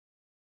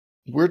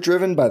We're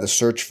driven by the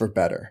search for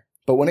better.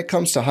 But when it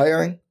comes to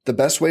hiring, the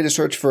best way to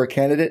search for a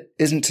candidate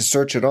isn't to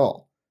search at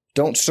all.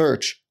 Don't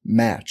search,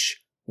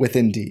 match with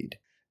Indeed.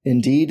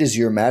 Indeed is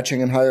your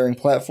matching and hiring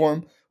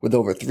platform with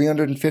over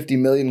 350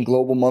 million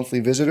global monthly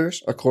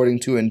visitors,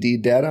 according to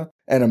Indeed data,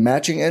 and a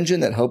matching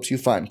engine that helps you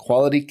find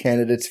quality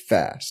candidates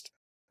fast.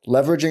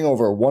 Leveraging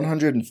over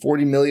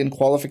 140 million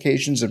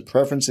qualifications and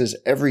preferences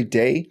every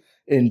day,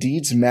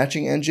 Indeed's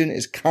matching engine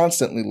is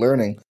constantly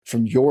learning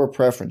from your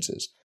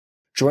preferences.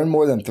 Join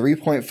more than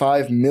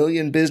 3.5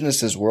 million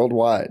businesses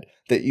worldwide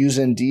that use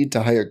Indeed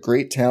to hire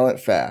great talent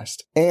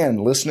fast.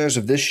 And listeners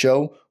of this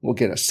show will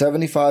get a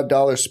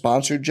 $75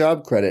 sponsored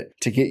job credit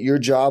to get your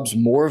jobs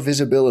more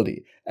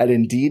visibility at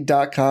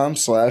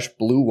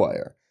Indeed.com/Blue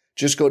Wire.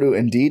 Just go to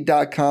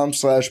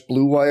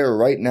Indeed.com/Blue Wire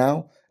right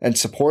now and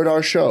support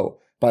our show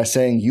by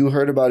saying you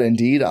heard about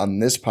Indeed on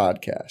this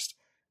podcast.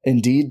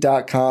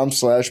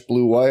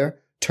 Indeed.com/Blue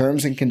Wire.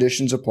 Terms and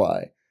conditions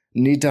apply.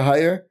 Need to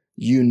hire?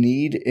 You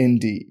need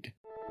Indeed.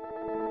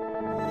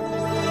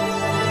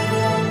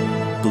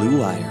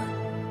 Blue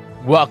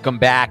Wire. Welcome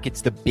back.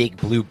 It's the Big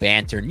Blue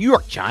Banter, New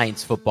York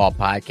Giants football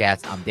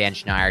podcast. I'm Dan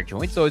Schneider,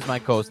 joined as always by my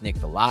co-host Nick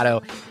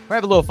Filato. We're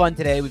having a little fun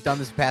today. We've done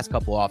this the past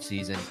couple off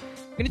seasons.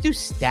 We're going to do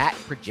stat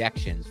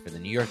projections for the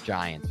New York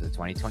Giants for the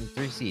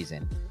 2023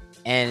 season,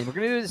 and we're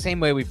going to do it the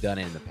same way we've done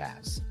it in the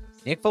past.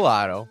 Nick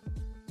Filato,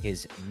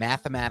 his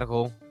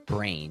mathematical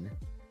brain,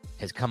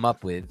 has come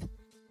up with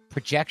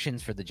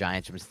projections for the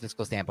Giants from a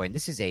statistical standpoint.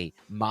 This is a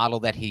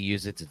model that he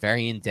uses. It's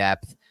very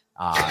in-depth.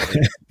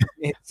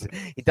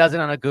 He does it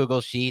on a Google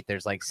sheet.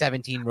 There's like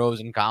 17 rows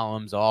and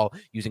columns, all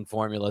using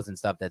formulas and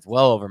stuff that's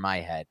well over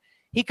my head.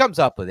 He comes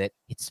up with it.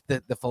 It's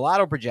the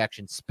Filato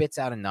projection spits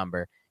out a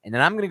number, and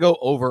then I'm going to go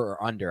over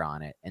or under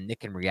on it, and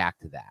Nick can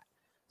react to that.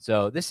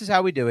 So this is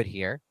how we do it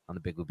here on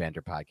the Big Blue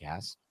Banter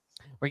podcast.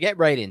 We get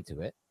right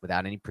into it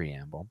without any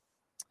preamble.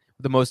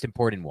 The most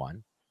important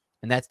one,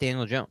 and that's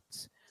Daniel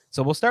Jones.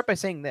 So we'll start by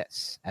saying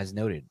this, as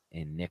noted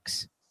in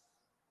Nick's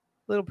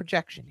little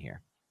projection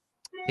here.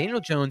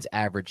 Daniel Jones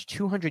averaged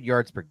 200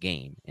 yards per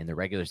game in the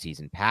regular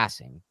season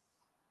passing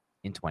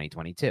in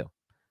 2022.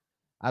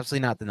 Obviously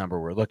not the number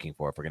we're looking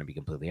for, if we're going to be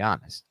completely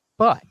honest.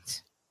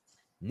 But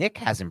Nick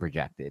has him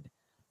projected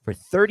for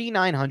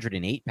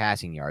 3,908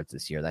 passing yards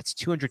this year. That's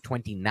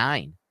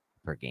 229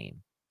 per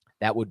game.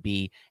 That would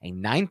be a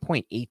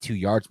 9.82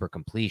 yards per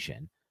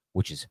completion,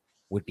 which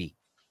would be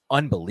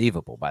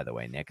unbelievable, by the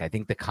way, Nick. I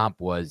think the comp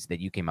that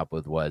you came up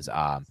with was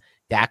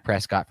Dak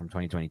Prescott from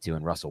 2022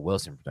 and Russell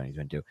Wilson from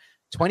 2022.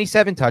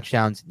 27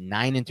 touchdowns,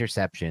 9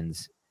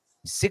 interceptions,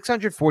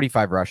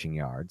 645 rushing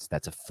yards.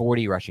 That's a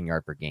 40 rushing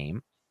yard per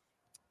game,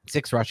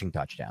 6 rushing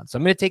touchdowns. So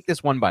I'm going to take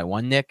this one by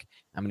one, Nick.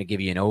 I'm going to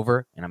give you an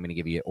over, and I'm going to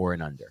give you an or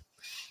an under.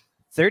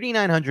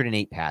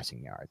 3,908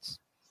 passing yards.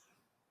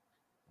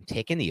 I'm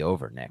taking the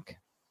over, Nick.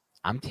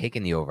 I'm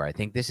taking the over. I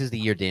think this is the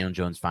year Daniel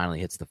Jones finally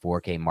hits the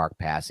 4K mark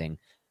passing.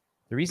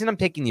 The reason I'm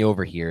taking the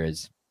over here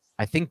is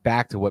I think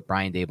back to what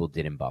Brian Daboll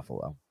did in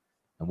Buffalo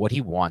and what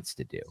he wants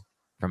to do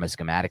from a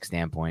schematic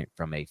standpoint,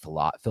 from a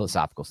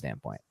philosophical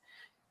standpoint.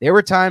 There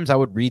were times I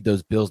would read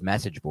those Bills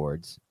message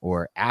boards,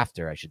 or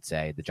after, I should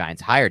say, the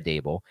Giants hired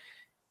Daboll,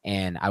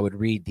 and I would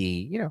read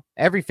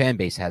every fan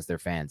base has their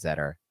fans that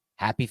are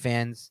happy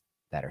fans,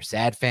 that are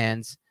sad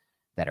fans,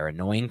 that are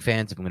annoying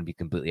fans. If I'm going to be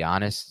completely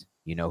honest,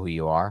 you know who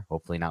you are.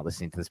 Hopefully not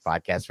listening to this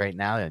podcast right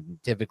now. And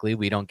typically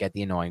we don't get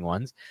the annoying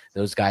ones.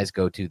 Those guys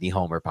go to the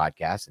Homer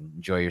podcast and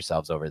enjoy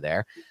yourselves over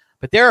there.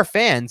 But there are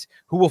fans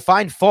who will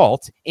find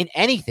fault in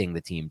anything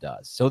the team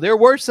does. So there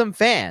were some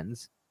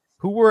fans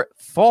who were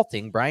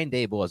faulting Brian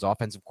Daboll as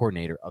offensive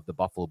coordinator of the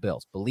Buffalo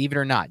Bills. Believe it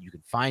or not, you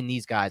can find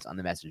these guys on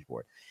the message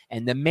board.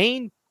 And the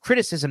main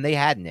criticism they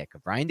had, Nick,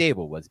 of Brian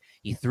Daboll was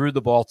he threw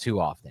the ball too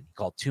often. He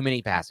called too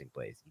many passing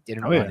plays. He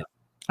didn't run it.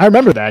 I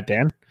remember that,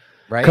 Dan.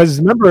 Right? Because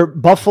remember,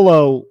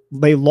 Buffalo,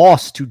 they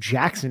lost to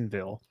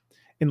Jacksonville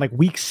in like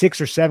week 6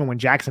 or 7 when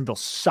Jacksonville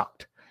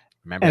sucked.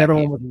 Remember, and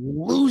everyone was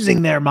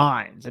losing their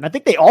minds. And I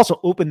think they also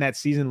opened that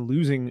season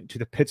losing to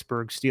the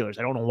Pittsburgh Steelers.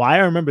 I don't know why I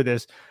remember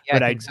this,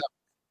 but I think so.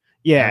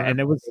 Yeah, and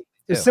it was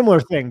a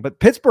similar thing. But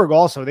Pittsburgh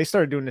also, they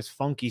started doing this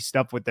funky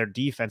stuff with their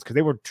defense because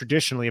they were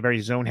traditionally a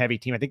very zone-heavy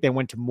team. I think they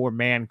went to more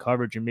man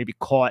coverage and maybe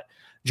caught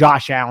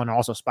Josh Allen,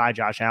 also spy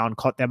Josh Allen,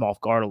 caught them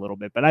off guard a little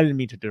bit. But I didn't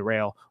mean to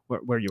derail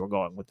where you were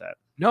going with that.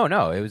 No,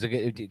 it was a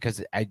good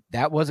because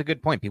that was a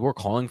good point. People were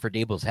calling for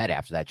Daboll's head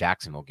after that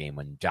Jacksonville game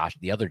when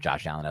the other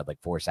Josh Allen had like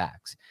 4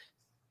 sacks.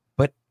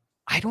 But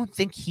I don't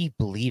think he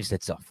believes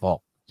it's a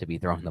fault to be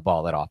throwing the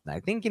ball that often. I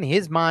think in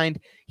his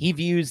mind, he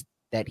views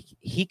that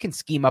he can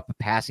scheme up a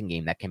passing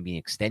game that can be an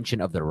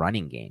extension of the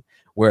running game,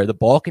 where the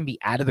ball can be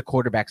out of the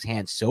quarterback's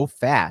hands so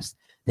fast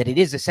that it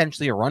is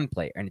essentially a run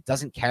play and it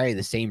doesn't carry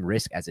the same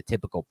risk as a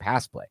typical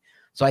pass play.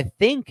 So I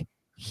think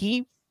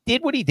he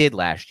did what he did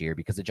last year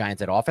because the Giants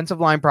had offensive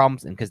line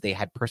problems and because they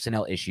had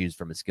personnel issues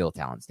from a skill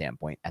talent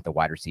standpoint at the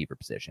wide receiver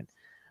position.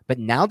 But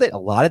now that a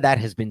lot of that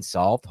has been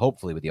solved,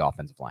 hopefully with the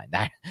offensive line,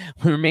 that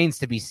remains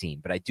to be seen.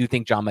 But I do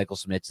think John Michael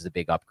Schmitz is a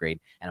big upgrade,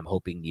 and I'm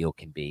hoping Neal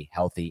can be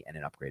healthy and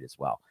an upgrade as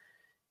well.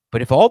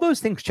 But if all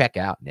those things check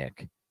out,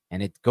 Nick,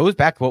 And it goes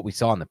back to what we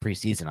saw in the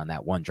preseason on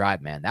that one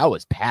drive, man. That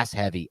was pass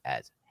heavy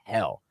as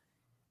hell.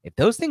 If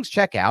those things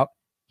check out,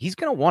 he's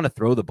going to want to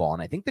throw the ball.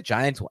 And I think the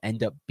Giants will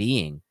end up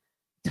being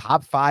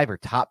top 5 or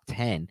top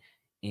 10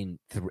 in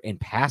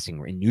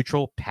passing, in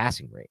neutral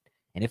passing rate.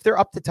 And if they're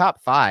up to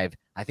top 5,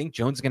 I think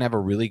Jones is going to have a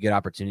really good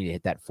opportunity to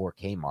hit that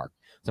 4K mark.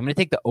 So I'm going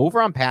to take the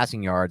over on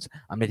passing yards.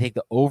 I'm going to take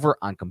the over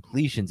on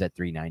completions at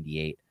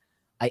 398.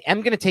 I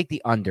am going to take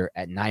the under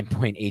at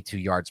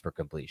 9.82 yards per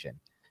completion,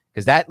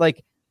 because that,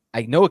 like,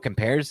 I know it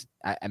compares.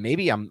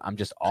 Maybe I'm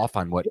just off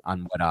on what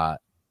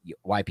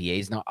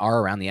YPAs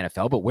are around the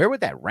NFL, but where would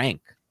that rank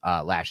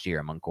last year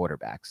among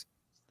quarterbacks?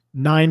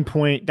 9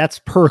 point. That's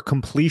per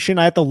completion.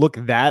 I have to look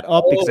that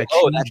up because that's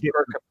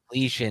per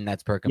completion.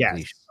 That's per completion.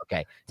 Yes.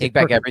 Okay, take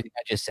back everything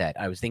I just said.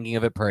 I was thinking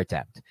of it per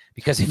attempt,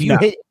 because if you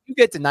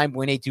get to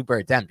 9.82 per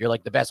attempt, you're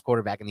like the best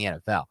quarterback in the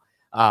NFL.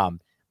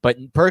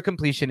 But per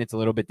completion, it's a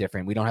little bit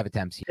different. We don't have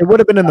attempts here. It would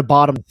have been in the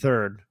bottom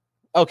third.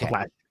 Okay.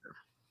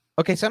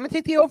 Okay, so I'm gonna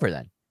take the over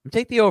then. I'm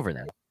take the over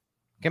then.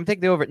 Can I take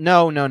the over?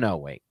 No.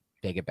 Wait,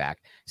 take it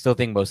back. Still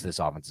think most of this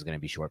offense is going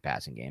to be short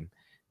passing game.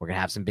 We're going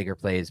to have some bigger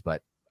plays,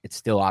 but it's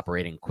still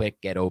operating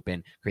quick, get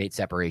open, create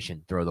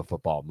separation, throw the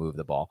football, move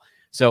the ball.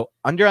 So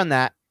under on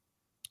that,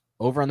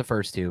 over on the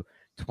first two,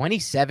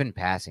 27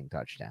 passing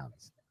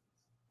touchdowns.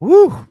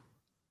 Woo!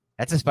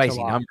 That's a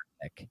spicy number,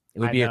 Nick. It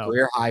would be a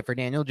career high for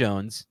Daniel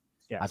Jones.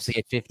 Yes. Obviously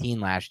at 15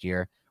 last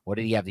year. What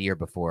did he have the year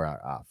before?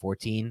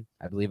 14,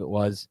 I believe it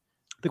was.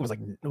 I think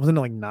wasn't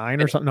it like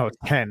 9 or something? No, it's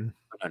 10.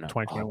 No.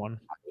 2021. It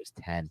was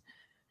 10.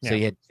 So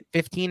you had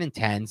 15 and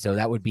 10. So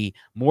that would be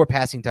more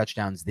passing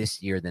touchdowns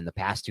this year than the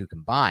past two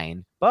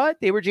combined. But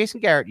they were Jason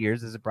Garrett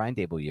years. This is a Brian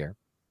Daboll year.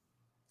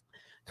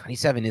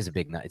 27 is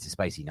it's a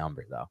spicy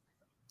number, though.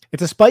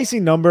 It's a spicy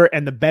number,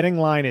 and the betting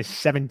line is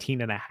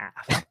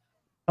 17.5.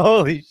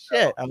 Holy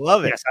shit. I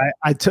love it.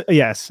 Yes.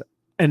 Yes.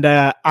 And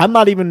I'm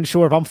not even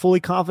sure if I'm fully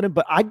confident,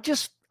 but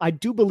I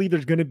do believe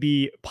there's going to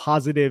be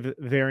positive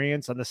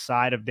variance on the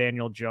side of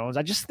Daniel Jones.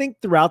 I just think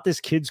throughout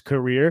this kid's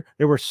career,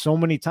 there were so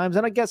many times,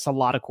 and I guess a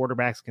lot of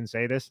quarterbacks can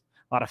say this,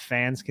 a lot of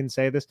fans can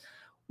say this,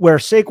 where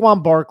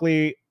Saquon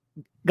Barkley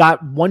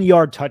got 1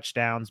 yard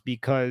touchdowns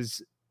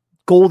because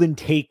Golden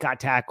Tate got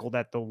tackled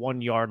at the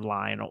 1 yard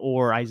line,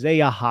 or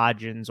Isaiah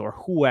Hodgins, or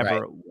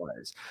whoever it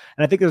was.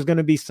 And I think there's going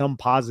to be some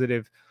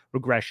positive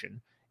regression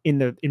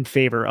in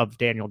favor of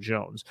Daniel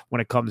Jones when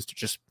it comes to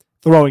just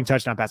throwing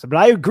touchdown passes. But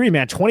I agree,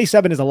 man,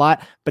 27 is a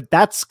lot, but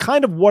that's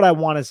kind of what I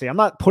want to say. I'm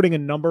not putting a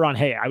number on,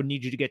 hey, I would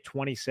need you to get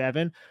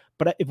 27.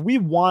 But if we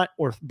want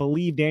or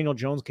believe Daniel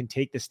Jones can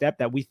take the step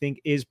that we think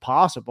is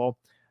possible,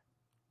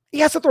 he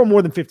has to throw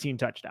more than 15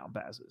 touchdown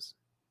passes.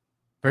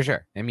 For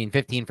sure. I mean,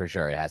 15 for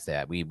sure. It has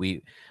to.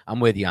 I'm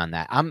with you on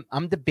that.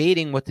 I'm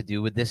debating what to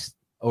do with this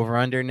over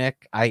under,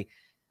 Nick.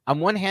 On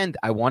one hand,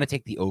 I want to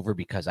take the over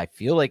because I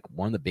feel like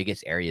one of the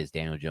biggest areas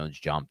Daniel Jones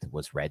jumped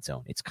was red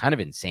zone. It's kind of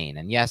insane.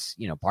 And yes,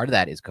 part of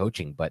that is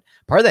coaching, but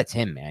part of that's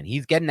him, man.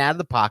 He's getting out of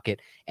the pocket,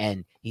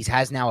 and he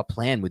has now a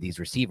plan with these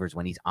receivers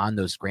when he's on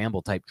those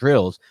scramble type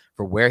drills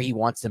for where he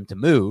wants them to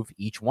move,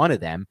 each one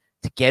of them,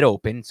 to get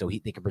open so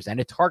they can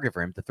present a target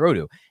for him to throw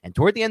to. And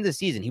toward the end of the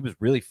season, he was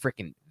really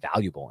freaking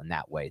valuable in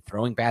that way,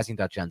 throwing passing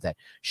touchdowns that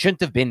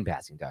shouldn't have been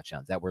passing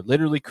touchdowns, that were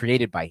literally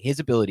created by his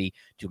ability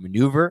to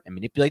maneuver and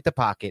manipulate the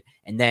pocket.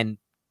 And then,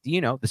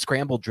 the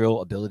scramble drill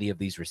ability of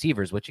these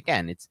receivers, which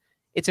again,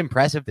 it's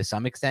impressive to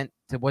some extent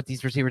to what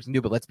these receivers can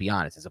do. But let's be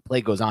honest, as a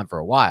play goes on for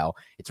a while,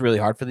 it's really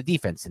hard for the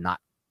defense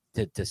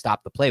to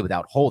stop the play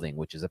without holding,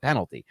 which is a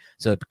penalty.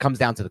 So it comes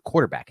down to the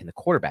quarterback, and the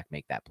quarterback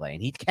make that play,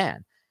 and he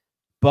can.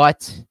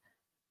 But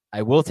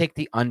I will take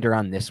the under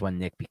on this one,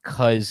 Nick,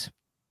 because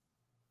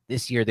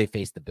this year they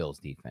faced the Bills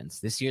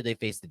defense. This year they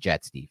faced the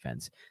Jets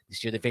defense.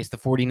 This year they faced the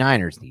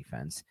 49ers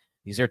defense.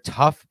 These are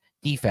tough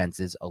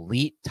defenses,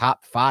 elite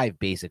top 5,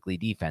 basically,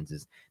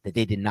 defenses that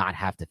they did not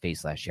have to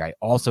face last year. I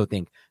also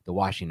think the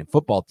Washington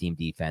football team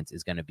defense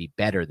is going to be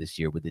better this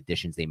year with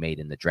additions they made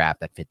in the draft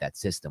that fit that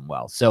system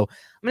well. So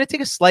I'm going to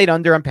take a slight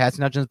under on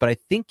passing touchdowns, but I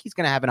think he's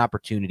going to have an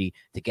opportunity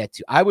to get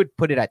to, I would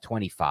put it at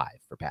 25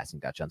 for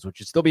passing touchdowns, which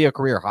would still be a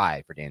career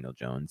high for Daniel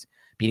Jones,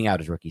 beating out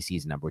his rookie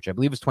season number, which I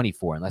believe was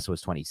 24, unless it was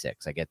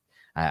 26.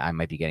 I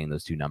might be getting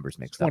those two numbers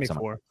mixed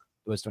 24. Up.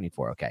 It was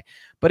 24. Okay.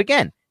 But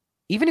again,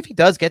 even if he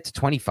does get to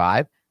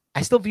 25,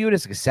 I still view it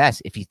as a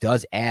success if he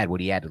does add what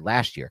he added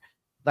last year.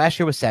 Last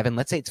year was 7.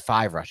 Let's say it's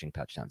 5 rushing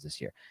touchdowns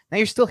this year. Now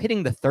you're still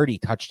hitting the 30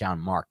 touchdown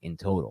mark in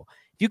total.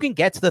 If you can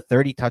get to the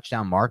 30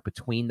 touchdown mark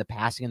between the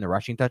passing and the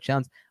rushing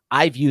touchdowns,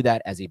 I view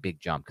that as a big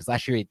jump because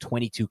last year he had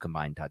 22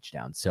 combined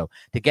touchdowns. So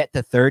to get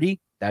to 30,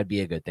 that would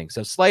be a good thing.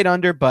 So slight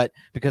under, but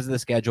because of the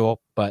schedule.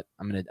 But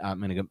I'm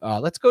gonna go.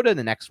 Let's go to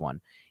the next one.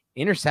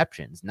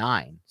 Interceptions,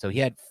 9. So he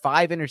had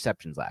 5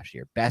 interceptions last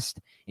year. Best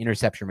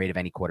interception rate of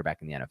any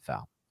quarterback in the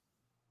NFL.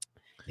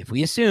 If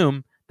we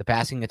assume the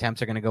passing attempts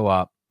are going to go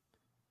up,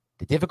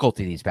 the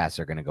difficulty of these passes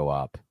are going to go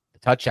up, the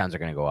touchdowns are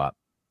going to go up,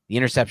 the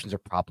interceptions are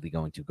probably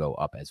going to go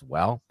up as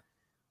well.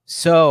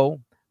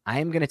 So I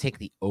am going to take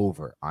the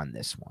over on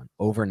this one,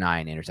 over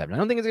 9 interceptions. I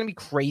don't think it's going to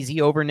be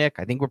crazy over, Nick.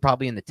 I think we're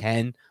probably in the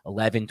 10,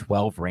 11,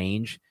 12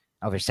 range.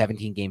 over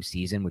 17 game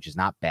season, which is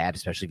not bad,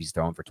 especially if he's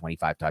throwing for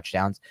 25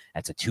 touchdowns.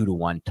 That's a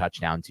 2-to-1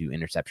 touchdown to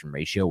interception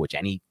ratio, which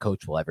any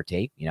coach will ever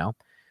take,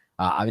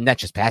 I mean, that's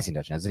just passing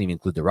touchdowns. Doesn't even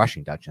include the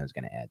rushing touchdowns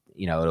going to add.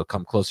 It'll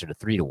come closer to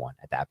 3-to-1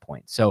 at that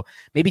point. So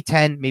maybe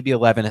 10, maybe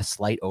 11, a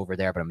slight over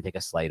there, but I'm going to take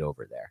a slight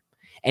over there.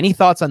 Any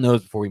thoughts on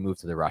those before we move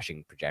to the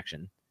rushing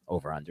projection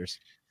over-unders?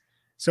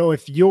 So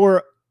if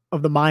you're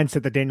of the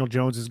mindset that Daniel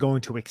Jones is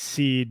going to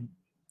exceed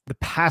the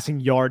passing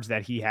yards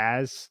that he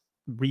has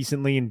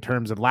recently, in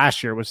terms of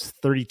last year was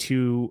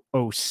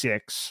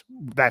 3206,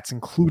 that's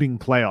including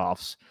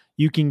playoffs,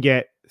 you can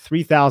get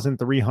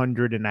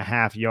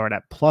 3,300.5 yard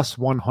at plus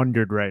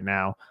 100 right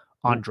now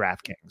on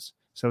DraftKings.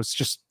 So it's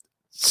just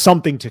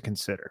something to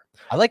consider.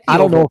 I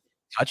don't know.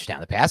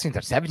 Touchdown, the passing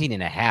touch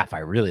 17.5. I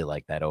really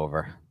like that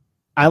over.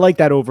 I like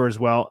that over as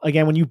well.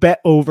 Again, when you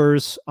bet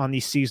overs on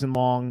these season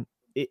long,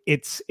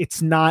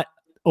 it's not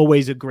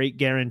always a great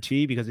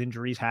guarantee because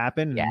injuries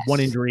happen. Yes.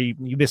 One injury,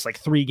 you miss like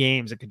 3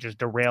 games, it could just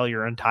derail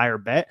your entire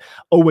bet.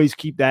 Always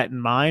keep that in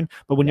mind.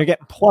 But when you're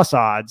getting plus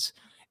odds,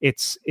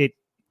 it's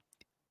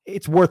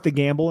worth the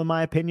gamble, in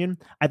my opinion.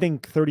 I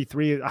think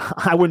 33,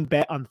 I wouldn't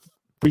bet on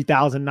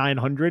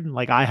 3,900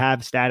 like I have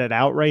statted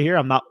out right here.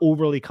 I'm not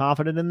overly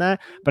confident in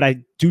that, but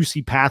I do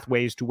see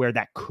pathways to where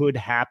that could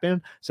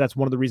happen. So that's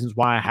one of the reasons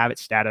why I have it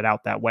statted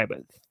out that way.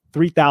 But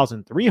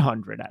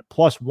 3,300 at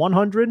plus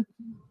 100,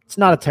 it's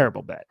not a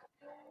terrible bet.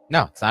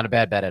 No, it's not a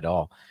bad bet at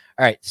all.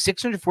 All right,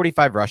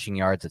 645 rushing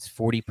yards. It's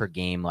 40 per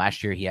game.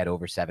 Last year, he had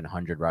over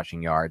 700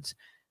 rushing yards.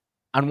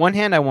 On one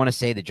hand, I want to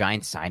say the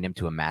Giants signed him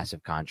to a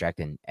massive contract.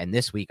 And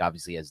this week,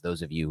 obviously, as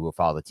those of you who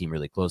follow the team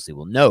really closely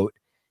will note,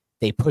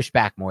 they pushed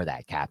back more of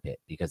that cap hit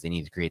because they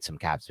need to create some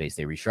cap space.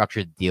 They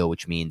restructured the deal,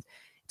 which means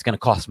it's going to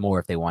cost more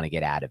if they want to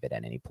get out of it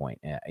at any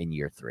point in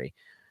year 3.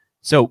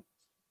 So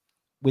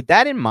with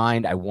that in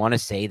mind, I want to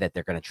say that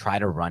they're going to try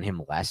to run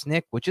him less,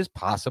 Nick, which is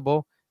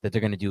possible, that they're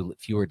going to do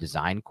fewer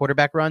design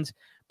quarterback runs.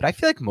 But I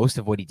feel like most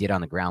of what he did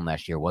on the ground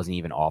last year wasn't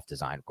even off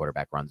design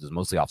quarterback runs. It was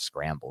mostly off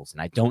scrambles.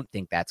 And I don't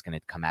think that's going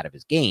to come out of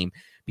his game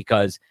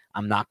because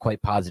I'm not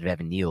quite positive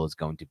Evan Neal is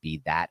going to be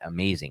that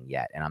amazing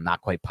yet. And I'm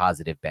not quite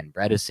positive Ben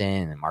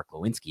Bredesen and Mark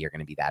Lewinsky are going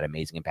to be that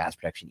amazing in pass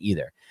protection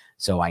either.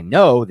 So I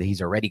know that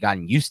he's already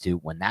gotten used to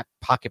when that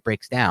pocket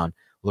breaks down,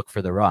 look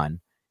for the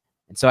run.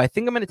 And so I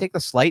think I'm going to take the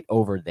slight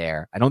over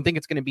there. I don't think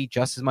it's going to be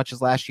just as much as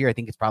last year. I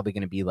think it's probably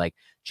going to be like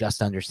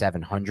just under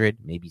 700,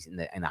 maybe in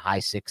the high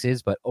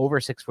 6s, but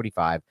over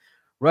 645.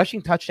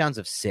 Rushing touchdowns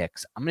of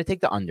 6. I'm going to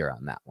take the under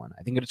on that one.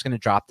 I think it's going to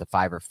drop to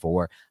 5 or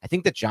 4. I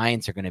think the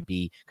Giants are going to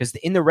be, because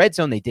in the red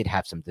zone, they did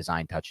have some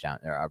design touchdown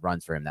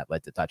runs for him that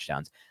led to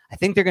touchdowns. I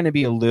think they're going to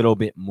be a little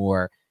bit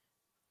more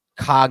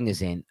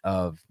cognizant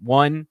of,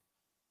 one,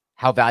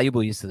 how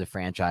valuable he is to the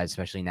franchise,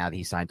 especially now that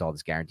he signed all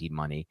this guaranteed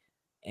money.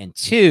 And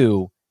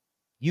 2,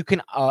 you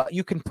can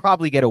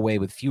probably get away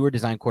with fewer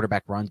design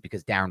quarterback runs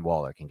because Darren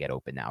Waller can get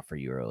open now for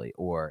you early,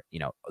 or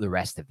the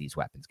rest of these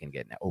weapons can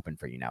get open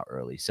for you now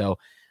early. So,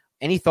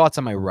 any thoughts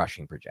on my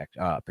rushing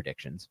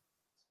predictions?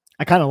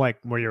 I kind of like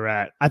where you're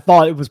at. I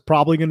thought it was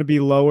probably going to be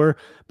lower,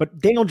 but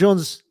Daniel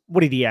Jones,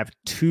 what did he have?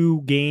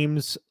 2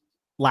 games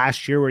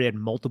last year where he had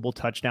multiple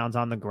touchdowns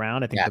on the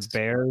ground. I think the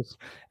Bears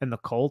and the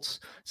Colts.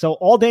 So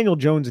all Daniel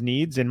Jones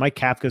needs, and Mike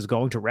Kafka is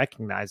going to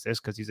recognize this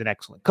because he's an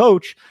excellent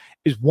coach,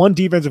 is one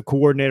defensive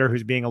coordinator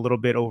who's being a little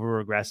bit over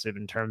aggressive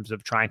in terms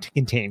of trying to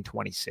contain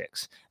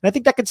 26. And I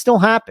think that could still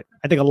happen.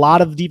 I think a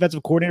lot of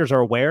defensive coordinators are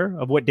aware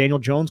of what Daniel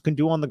Jones can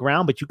do on the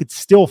ground, but you could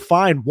still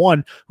find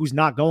one who's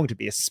not going to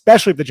be,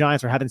 especially if the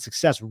Giants are having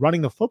success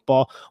running the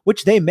football,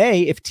 which they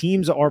may if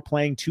teams are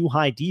playing too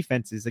high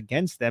defenses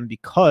against them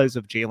because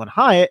of Jalen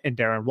Hyatt and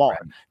Darren Waller.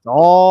 Right. It's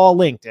all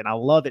linked, and I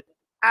love it.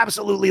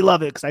 Absolutely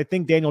love it because I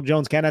think Daniel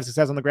Jones can have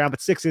success on the ground,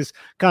 but 6 is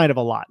kind of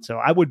a lot. So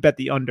I would bet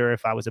the under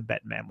if I was a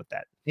bet man with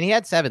that. And he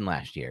had 7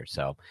 last year,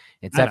 so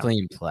it's definitely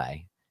in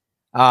play.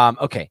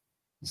 Okay.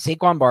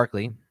 Saquon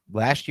Barkley,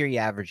 last year he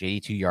averaged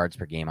 82 yards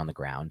per game on the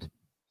ground.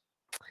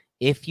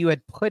 If you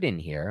had put in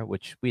here,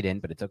 which we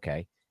didn't, but it's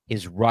okay,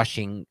 his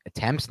rushing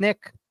attempts,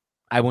 Nick,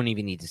 I wouldn't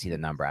even need to see the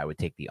number. I would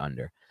take the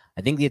under.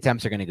 I think the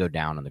attempts are going to go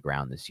down on the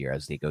ground this year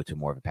as they go to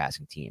more of a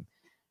passing team.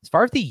 As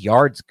far as the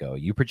yards go,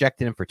 you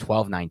projected him for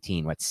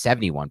 1219, what's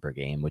 71 per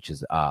game, which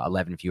is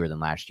 11 fewer than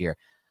last year.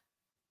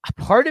 A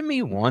part of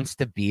me wants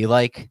to be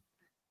like,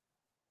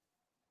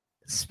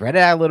 spread it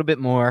out a little bit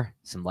more,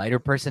 some lighter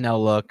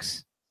personnel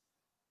looks.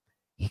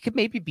 He could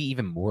maybe be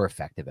even more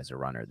effective as a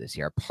runner this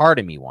year. A part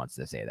of me wants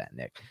to say that,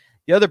 Nick.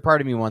 The other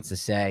part of me wants to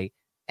say,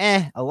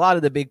 a lot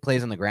of the big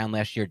plays on the ground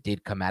last year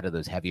did come out of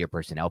those heavier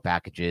personnel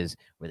packages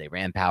where they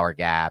ran power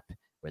gap,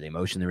 where they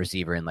motioned the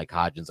receiver in like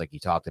Hodgins, like you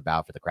talked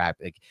about for the crap.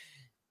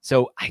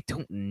 So I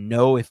don't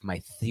know if my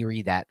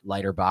theory that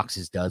lighter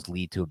boxes does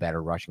lead to a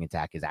better rushing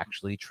attack is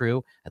actually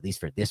true, at least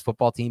for this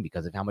football team,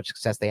 because of how much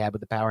success they had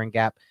with the powering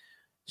gap.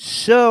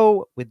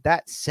 So with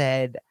that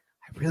said,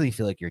 I really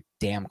feel like you're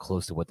damn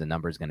close to what the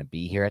number is going to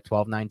be here at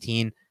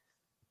 1219,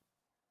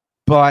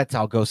 but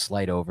I'll go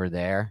slight over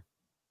there.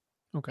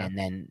 Okay. And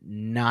then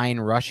 9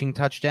 rushing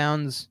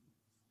touchdowns.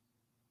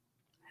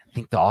 I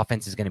think the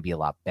offense is going to be a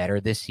lot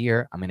better this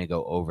year. I'm going to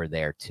go over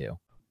there too.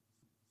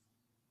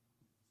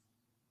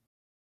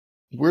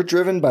 We're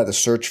driven by the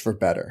search for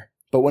better.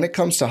 But when it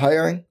comes to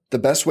hiring, the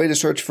best way to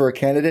search for a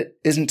candidate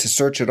isn't to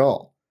search at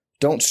all.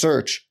 Don't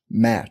search,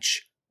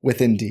 match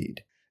with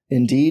Indeed.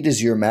 Indeed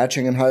is your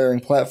matching and hiring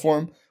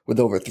platform with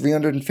over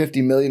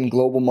 350 million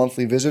global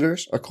monthly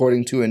visitors,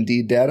 according to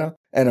Indeed data,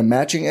 and a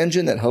matching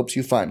engine that helps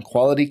you find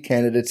quality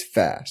candidates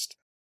fast.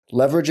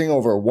 Leveraging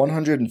over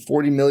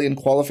 140 million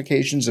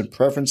qualifications and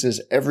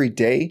preferences every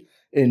day,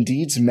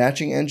 Indeed's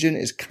matching engine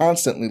is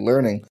constantly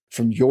learning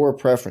from your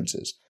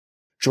preferences.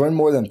 Join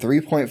more than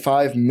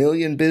 3.5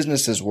 million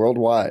businesses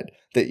worldwide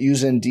that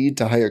use Indeed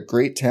to hire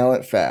great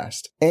talent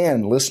fast.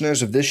 And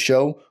listeners of this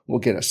show will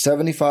get a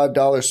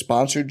 $75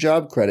 sponsored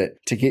job credit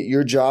to get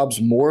your jobs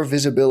more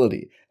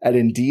visibility at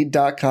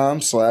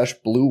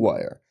Indeed.com/Blue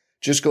Wire.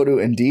 Just go to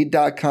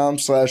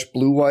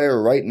Indeed.com/Blue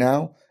Wire right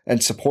now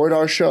and support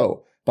our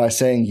show by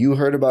saying you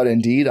heard about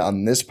Indeed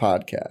on this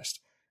podcast.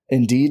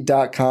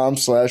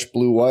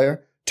 Indeed.com/Blue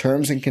Wire.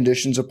 Terms and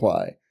conditions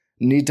apply.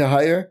 Need to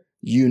hire?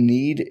 You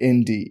need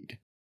Indeed.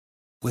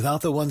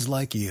 Without the ones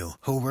like you,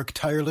 who work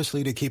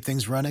tirelessly to keep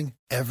things running,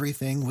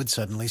 everything would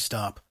suddenly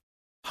stop.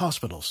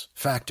 Hospitals,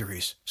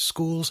 factories,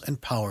 schools,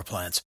 and power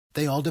plants,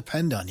 they all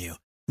depend on you.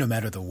 No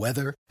matter the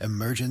weather,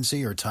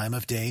 emergency, or time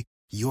of day,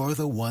 you're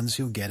the ones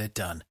who get it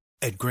done.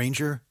 At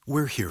Grainger,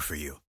 we're here for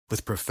you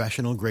with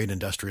professional-grade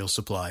industrial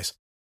supplies.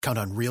 Count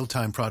on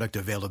real-time product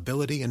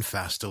availability and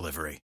fast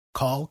delivery.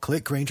 Call,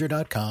 click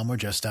Grainger.com, or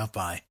just stop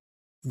by.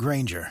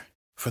 Grainger,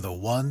 for the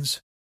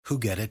ones who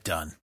get it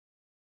done.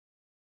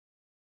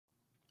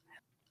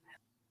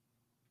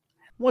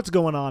 What's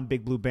going on,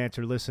 Big Blue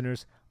Banter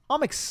listeners?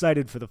 I'm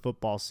excited for the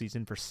football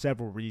season for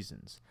several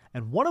reasons.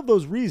 And one of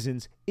those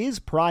reasons is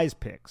Prize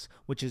Picks,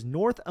 which is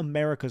North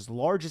America's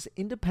largest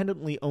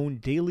independently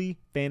owned daily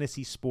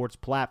fantasy sports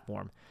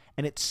platform.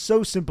 And it's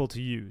so simple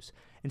to use.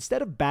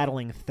 Instead of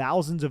battling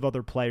thousands of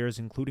other players,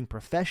 including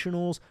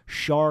professionals,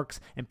 sharks,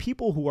 and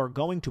people who are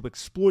going to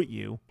exploit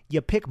you, you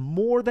pick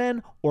more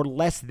than or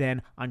less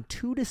than on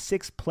 2 to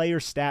 6 player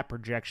stat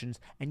projections,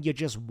 and you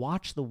just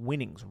watch the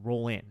winnings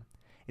roll in.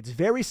 It's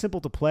very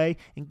simple to play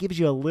and gives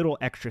you a little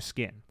extra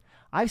skin.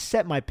 I've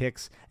set my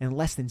picks in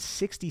less than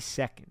 60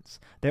 seconds.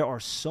 There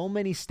are so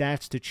many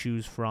stats to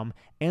choose from,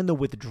 and the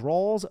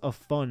withdrawals of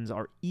funds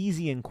are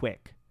easy and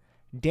quick.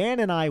 Dan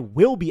and I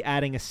will be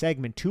adding a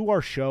segment to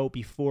our show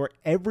before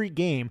every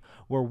game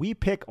where we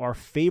pick our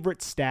favorite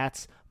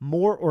stats,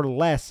 more or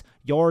less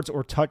yards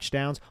or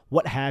touchdowns,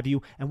 what have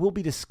you, and we'll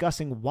be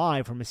discussing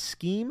why from a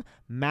scheme,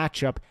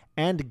 matchup,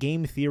 and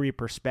game theory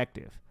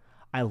perspective.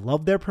 I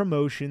love their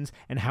promotions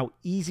and how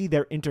easy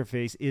their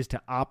interface is to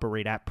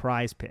operate at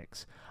Prize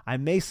Picks. I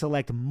may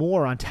select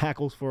more on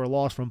tackles for a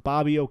loss from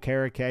Bobby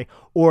Okereke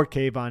or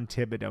Kayvon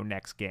Thibodeau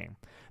next game.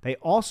 They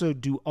also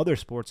do other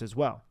sports as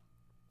well.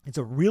 It's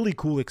a really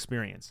cool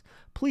experience.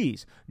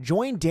 Please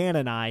join Dan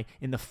and I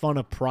in the fun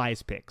of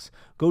Prize Picks.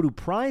 Go to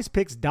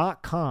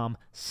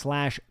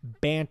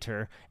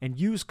prizepicks.com/banter and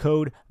use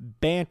code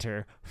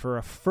BANTER for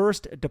a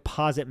first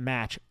deposit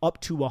match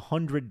up to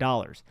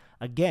 $100.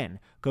 Again,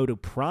 go to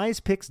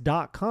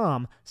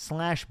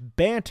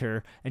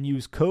prizepicks.com/banter and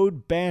use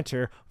code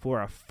BANTER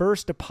for a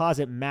first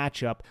deposit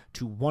match up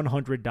to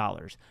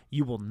 $100.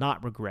 You will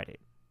not regret it.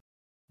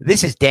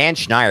 This is Dan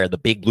Schneider, the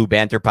Big Blue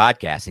Banter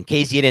podcast. In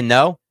case you didn't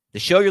know, the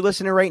show you're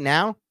listening to right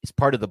now is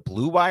part of the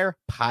Blue Wire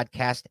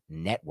Podcast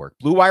Network.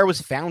 Blue Wire was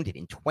founded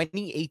in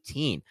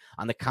 2018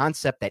 on the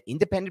concept that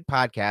independent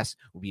podcasts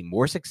would be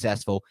more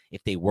successful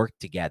if they worked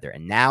together.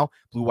 And now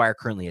Blue Wire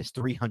currently has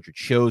 300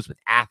 shows with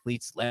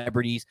athletes,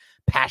 celebrities,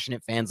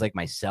 passionate fans like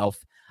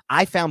myself.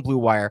 I found Blue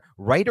Wire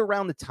right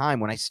around the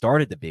time when I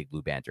started the Big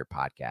Blue Banter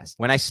podcast.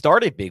 When I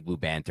started Big Blue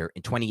Banter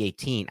in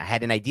 2018, I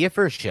had an idea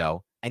for a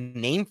show, a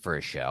name for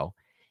a show,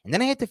 and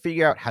then I had to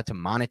figure out how to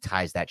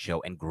monetize that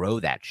show and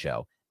grow that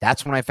show.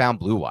 That's when I found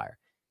Blue Wire.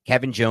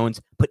 Kevin Jones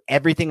put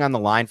everything on the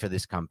line for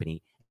this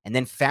company and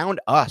then found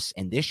us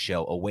and this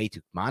show a way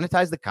to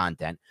monetize the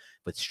content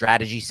with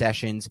strategy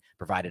sessions,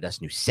 provided us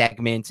new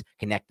segments,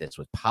 connect us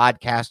with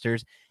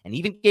podcasters, and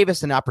even gave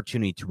us an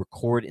opportunity to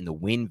record in the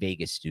Wynn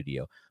Vegas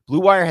studio.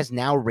 Blue Wire has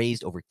now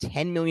raised over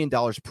 $10 million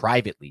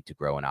privately to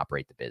grow and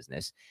operate the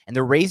business, and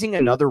they're raising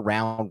another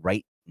round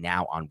right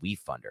now on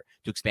WeFunder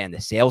to expand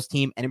the sales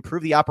team and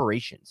improve the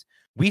operations.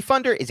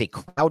 WeFunder is a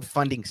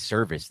crowdfunding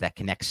service that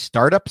connects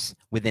startups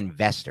with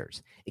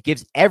investors. It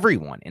gives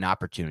everyone an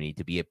opportunity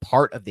to be a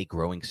part of the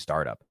growing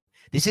startup.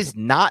 This is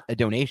not a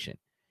donation.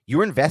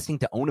 You're investing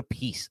to own a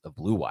piece of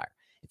Blue Wire.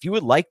 If you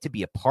would like to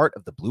be a part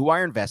of the Blue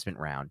Wire investment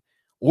round,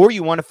 or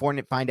you want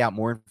to find out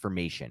more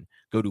information,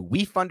 go to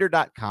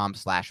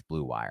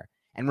wefunder.com/Blue Wire.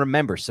 And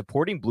remember,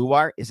 supporting Blue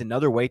Wire is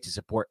another way to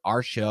support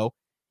our show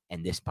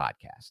and this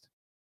podcast.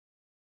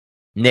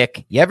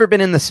 Nick, you ever been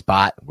in the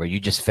spot where you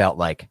just felt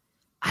like,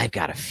 I've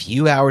got a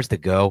few hours to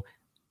go.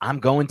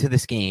 I'm going to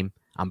this game.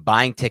 I'm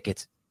buying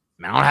tickets.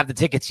 I don't have the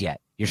tickets yet.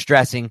 You're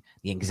stressing.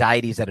 The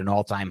anxiety is at an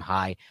all-time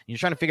high. And you're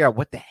trying to figure out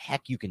what the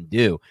heck you can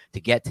do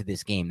to get to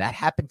this game. That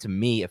happened to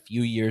me a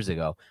few years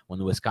ago when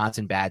the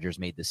Wisconsin Badgers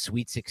made the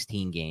Sweet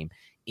 16 game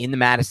in the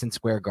Madison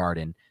Square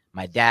Garden.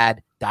 My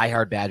dad,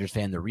 diehard Badgers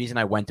fan, the reason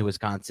I went to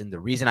Wisconsin, the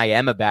reason I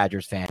am a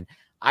Badgers fan,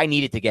 I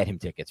needed to get him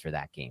tickets for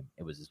that game.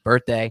 It was his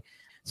birthday.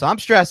 So I'm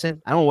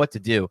stressing. I don't know what to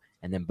do.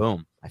 And then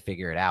boom, I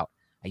figure it out.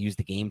 I use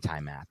the Game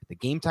Time app. The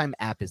Game Time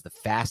app is the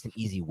fast and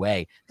easy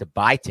way to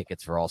buy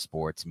tickets for all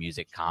sports,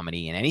 music,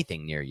 comedy, and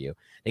anything near you.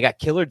 They got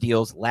killer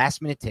deals,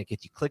 last-minute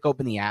tickets. You click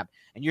open the app,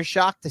 and you're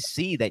shocked to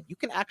see that you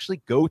can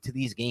actually go to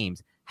these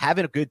games,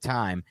 having a good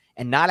time,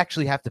 and not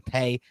actually have to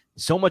pay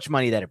so much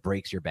money that it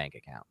breaks your bank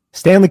account.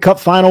 Stanley Cup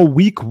Final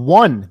Week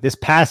 1 this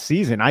past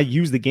season. I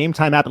used the Game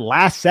Time app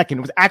last second.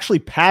 It was actually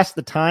past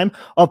the time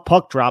of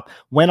puck drop.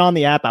 Went on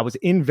the app. I was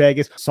in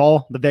Vegas,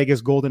 saw the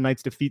Vegas Golden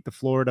Knights defeat the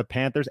Florida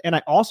Panthers. And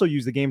I also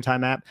used the Game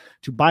Time app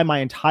to buy my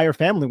entire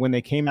family when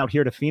they came out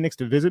here to Phoenix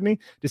to visit me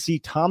to see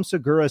Tom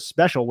Segura's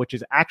special, which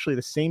is actually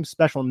the same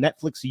special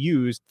Netflix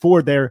used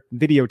for their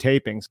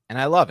videotapings. And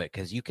I love it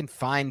because you can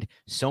find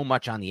so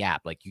much on the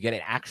app. Like you get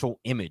an actual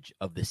image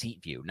of the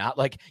seat view, not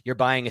like you're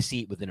buying a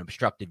seat with an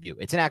obstructed view.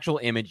 It's an actual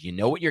image. You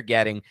know what you're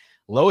getting.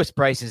 Lowest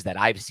prices that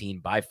I've seen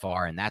by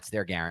far, and that's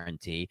their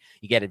guarantee.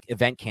 You get an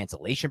event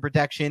cancellation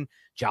protection,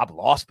 job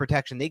loss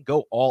protection. They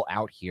go all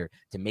out here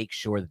to make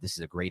sure that this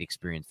is a great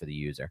experience for the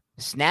user.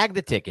 Snag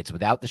the tickets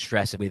without the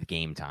stress with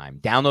Game Time.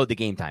 Download the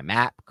Game Time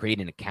app, create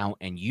an account,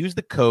 and use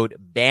the code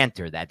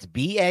BANTER. That's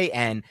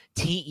BANTER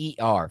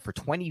for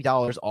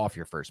 $20 off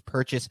your first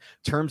purchase.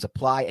 Terms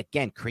apply.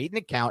 Again, create an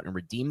account and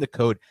redeem the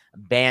code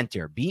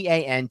BANTER,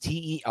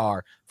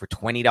 BANTER, for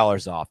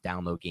 $20 off.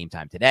 Download Game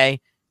Time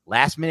today.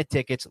 Last minute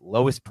tickets,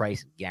 lowest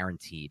price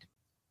guaranteed.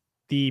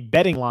 The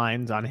betting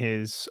lines on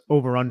his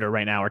over under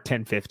right now are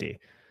 10.50.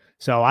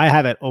 So I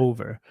have it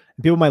over.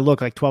 People might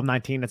look like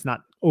 12.19. That's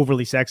not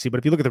overly sexy. But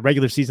if you look at the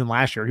regular season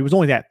last year, he was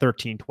only at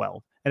 13.12.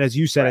 And as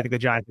you said, I think the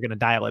Giants are going to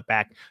dial it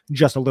back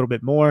just a little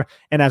bit more.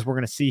 And as we're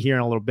going to see here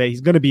in a little bit,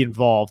 he's going to be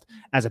involved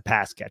as a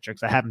pass catcher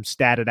because I have him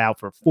statted out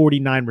for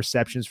 49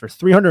 receptions for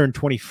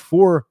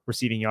 324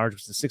 receiving yards,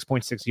 which is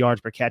 6.6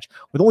 yards per catch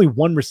with only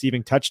one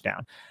receiving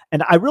touchdown.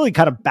 And I really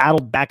kind of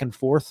battled back and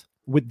forth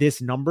with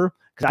this number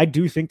because I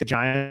do think the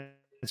Giants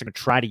are going to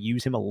try to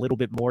use him a little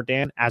bit more,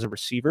 Dan, as a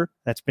receiver.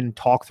 That's been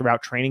talked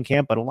throughout training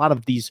camp, but a lot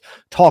of these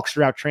talks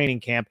throughout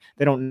training camp,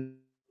 they don't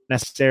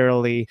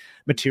necessarily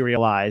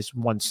materialize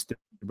once the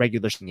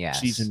regular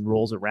season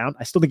rolls around.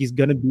 I still think he's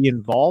going to be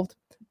involved,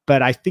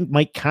 but I think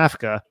Mike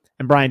Kafka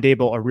and Brian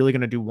Daboll are really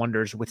going to do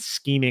wonders with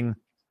scheming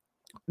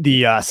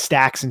the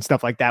stacks and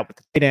stuff like that with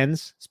the tight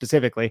ends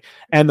specifically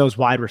and those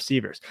wide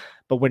receivers.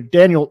 But when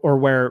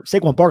where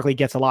Saquon Barkley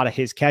gets a lot of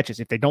his catches,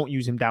 if they don't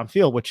use him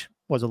downfield, which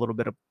was a little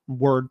bit of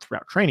word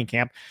throughout training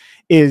camp,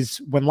 is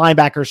when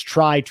linebackers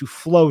try to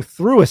flow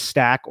through a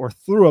stack or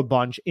through a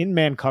bunch in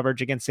man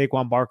coverage against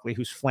Saquon Barkley,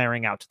 who's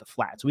flaring out to the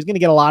flat. So he's going to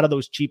get a lot of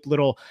those cheap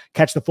little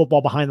catch the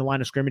football behind the line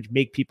of scrimmage,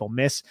 make people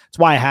miss. That's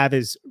why I have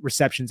his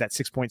receptions at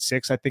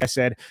 6.6. I think I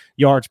said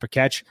yards per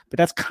catch, but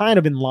that's kind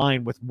of in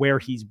line with where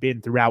he's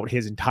been throughout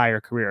his entire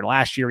career.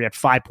 Last year, he had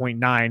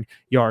 5.9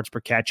 yards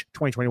per catch.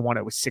 2021,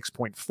 it was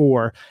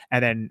 6.4.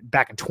 And then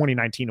back in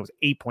 2019, it was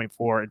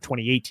 8.4. In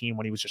 2018,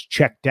 when he was just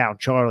checked down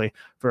Charlie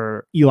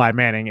for Eli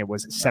Manning, it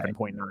was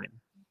 7.9.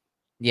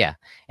 Yeah.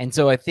 And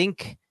so I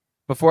think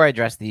before I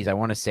address these, I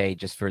want to say,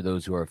 just for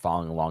those who are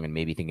following along and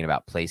maybe thinking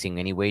about placing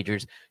any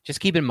wagers, just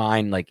keep in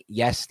mind, like,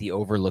 yes, the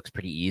over looks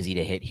pretty easy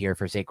to hit here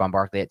for Saquon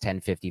Barkley at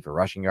 10.50 for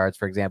rushing yards,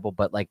 for example.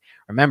 But like,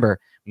 remember,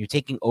 when you're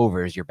taking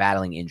overs, you're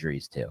battling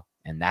injuries too.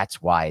 And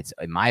that's why it's,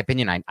 in my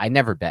opinion, I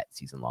never bet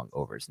season-long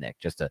overs, Nick,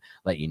 just to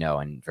let you know.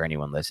 And for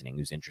anyone listening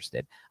who's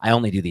interested, I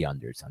only do the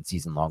unders on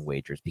season-long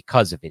wagers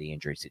because of the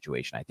injury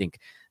situation. I think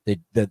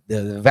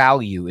the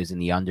value is in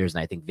the unders,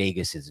 and I think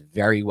Vegas is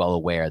very well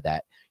aware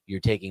that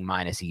you're taking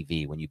minus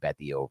EV when you bet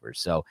the overs.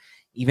 So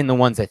even the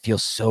ones that feel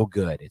so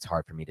good, it's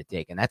hard for me to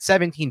take. And that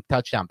 17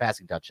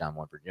 passing touchdown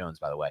one for Jones,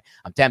 by the way,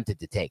 I'm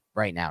tempted to take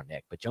right now,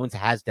 Nick. But Jones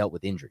has dealt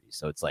with injuries,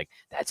 so it's like,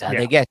 that's how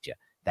they get you.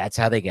 That's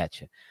how they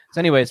get you. So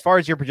anyway, as far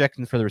as your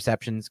projections for the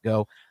receptions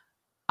go,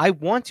 I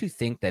want to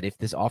think that if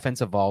this offense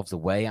evolves the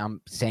way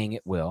I'm saying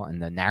it will, and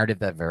the narrative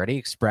that I've already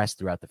expressed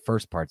throughout the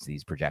first parts of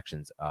these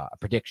predictions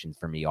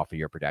for me off of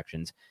your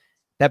projections,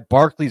 that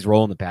Barkley's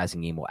role in the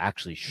passing game will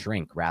actually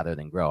shrink rather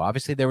than grow.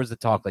 Obviously, there was the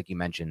talk, like you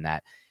mentioned,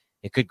 that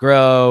it could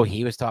grow.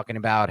 He was talking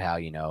about how,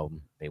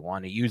 they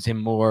want to use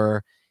him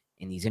more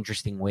in these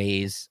interesting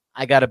ways.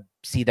 I got to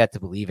see that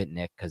to believe it,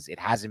 Nick, because it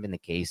hasn't been the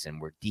case,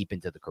 and we're deep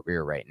into the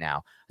career right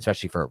now,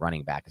 especially for a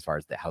running back, as far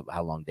as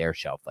how long their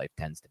shelf life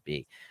tends to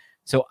be.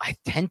 So I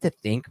tend to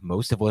think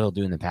most of what he'll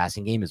do in the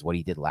passing game is what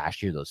he did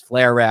last year, those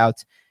flare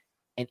routes.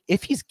 And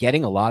if he's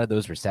getting a lot of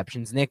those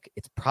receptions, Nick,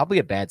 it's probably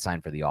a bad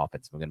sign for the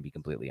offense, if I'm going to be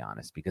completely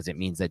honest, because it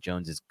means that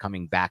Jones is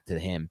coming back to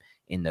him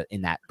in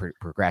that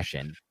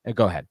progression.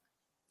 Go ahead.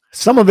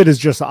 Some of it is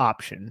just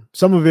option.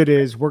 Some of it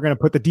is we're going to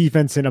put the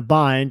defense in a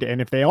bind. And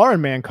if they are in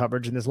man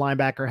coverage and this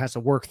linebacker has to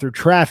work through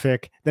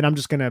traffic, then I'm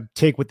just going to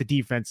take what the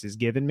defense is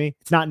giving me.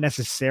 It's not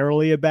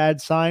necessarily a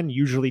bad sign.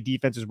 Usually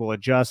defenses will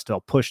adjust.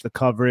 They'll push the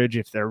coverage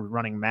if they're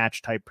running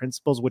match type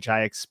principles, which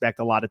I expect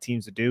a lot of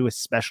teams to do,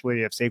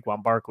 especially if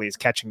Saquon Barkley is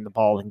catching the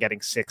ball and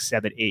getting 6,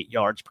 7, 8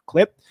 yards per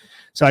clip.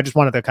 So I just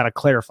wanted to kind of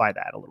clarify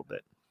that a little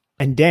bit.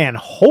 And Dan,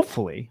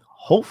 hopefully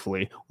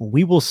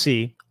we will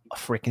see a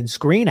freaking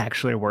screen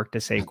actually work to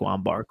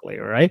Saquon Barkley,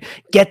 all right?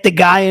 Get the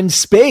guy in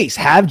space.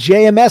 Have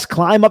JMS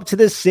climb up to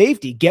the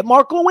safety. Get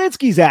Mark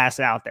Lewinsky's ass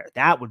out there.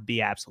 That would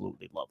be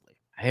absolutely lovely.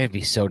 It'd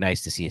be so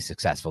nice to see a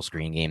successful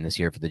screen game this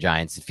year for the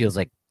Giants. It feels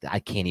like I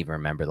can't even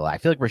remember the last. I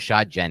feel like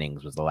Rashad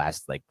Jennings was the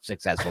last like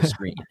successful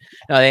screen.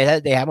 No,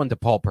 they had one to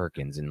Paul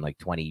Perkins in like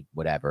 20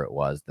 whatever it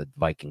was, the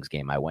Vikings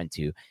game I went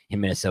to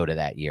in Minnesota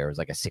that year. It was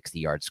like a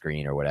 60-yard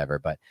screen or whatever.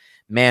 But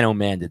man, oh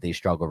man, did they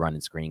struggle running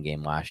screen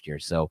game last year.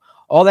 So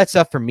all that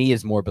stuff for me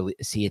is more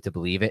see it to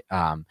believe it. So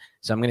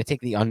I'm going to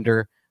take the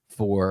under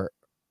for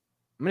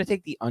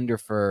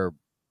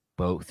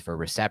both for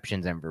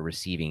receptions and for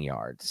receiving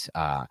yards. So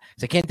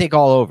I can't take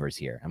all overs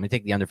here. I'm going to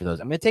take the under for those.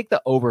 I'm going to take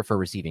the over for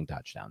receiving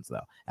touchdowns,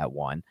 though, at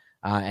 1.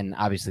 And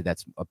obviously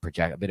that's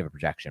a bit of a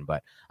projection,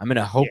 but I'm going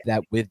to hope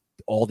that with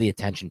all the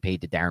attention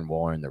paid to Darren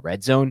Waller in the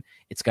red zone,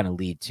 it's going to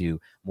lead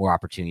to more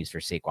opportunities for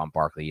Saquon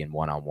Barkley in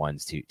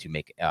one-on-ones to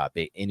make a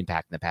big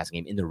impact in the passing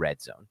game in the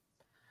red zone.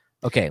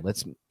 Okay,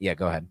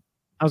 go ahead.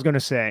 I was going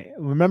to say,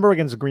 remember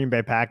against the Green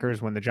Bay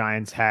Packers when the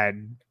Giants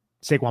had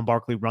Saquon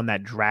Barkley run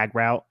that drag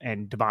route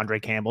and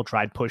Devondre Campbell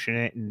tried pushing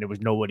it and there was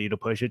nobody to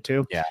push it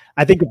to? Yeah.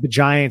 I think if the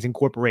Giants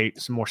incorporate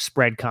some more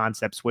spread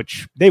concepts,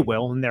 which they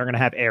will, and they're going to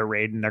have air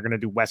raid and they're going to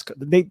do West Coast,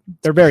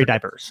 they're very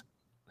diverse.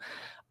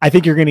 I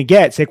think you're going to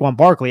get Saquon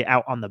Barkley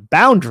out on the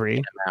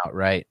boundary.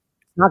 Right.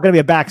 It's not going to be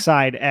a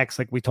backside X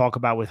like we talk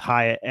about with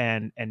Hyatt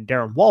and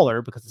Darren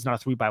Waller because it's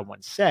not a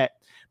 3-by-1 set,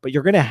 but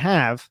you're going to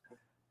have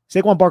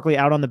Saquon Barkley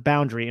out on the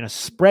boundary in a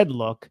spread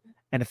look.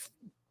 And if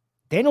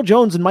Daniel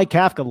Jones and Mike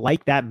Kafka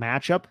like that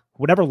matchup,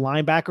 whatever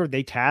linebacker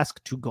they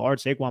task to guard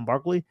Saquon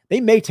Barkley, they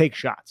may take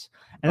shots.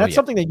 And that's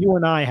something that you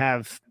and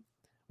I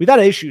we've had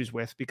issues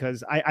with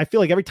because I feel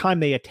like every time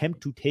they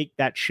attempt to take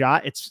that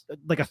shot, it's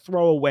like a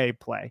throwaway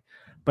play.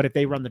 But if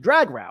they run the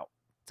drag route,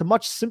 it's a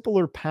much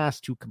simpler pass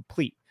to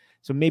complete.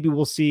 So maybe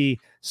we'll see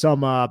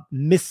some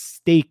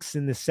mistakes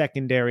in the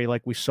secondary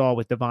like we saw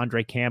with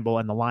Devondre Campbell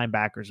and the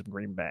linebackers of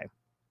Green Bay.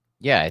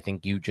 Yeah, I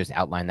think you just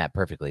outlined that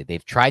perfectly.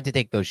 They've tried to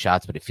take those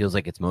shots, but it feels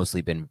like it's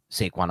mostly been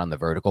Saquon on the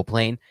vertical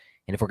plane.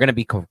 And if we're going to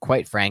be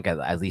quite frank,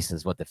 at least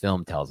is what the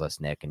film tells us,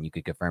 Nick, and you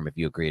could confirm if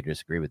you agree or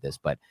disagree with this,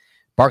 but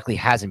Barkley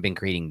hasn't been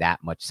creating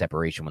that much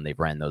separation when they've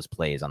run those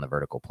plays on the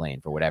vertical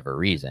plane for whatever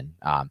reason.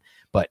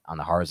 But on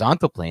the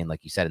horizontal plane,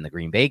 like you said in the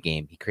Green Bay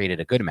game, he created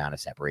a good amount of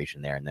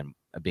separation there and then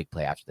a big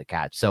play after the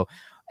catch. So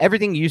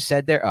everything you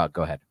said there,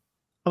 go ahead.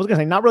 I was going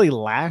to say, not really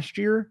last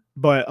year,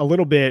 but a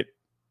little bit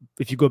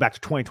if you go back to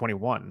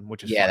 2021,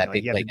 which is that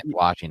big play against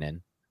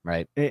Washington,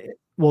 right?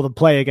 The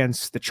play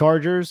against the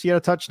Chargers, he had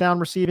a touchdown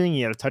receiving.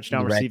 He had a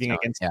touchdown receiving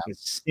against the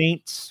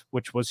Saints,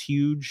 which was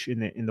huge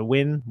in the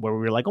win, where we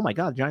were like, "Oh my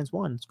God, Giants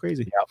won! It's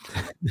crazy."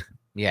 Yep.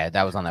 Yeah,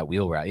 that was on that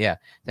wheel route. Yeah,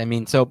 I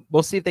mean, so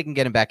we'll see if they can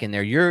get him back in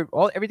there.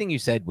 Everything you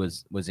said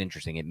was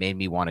interesting. It made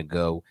me want to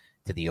go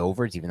to the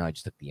overs, even though I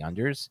just took the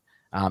unders.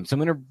 So I'm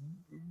going to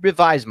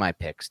revise my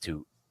picks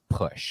to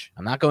push.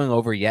 I'm not going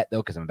over yet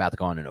though, because I'm about to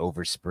go on an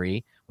over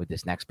spree with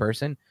this next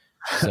person.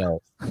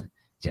 So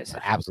just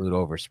an absolute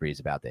over spree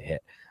is about to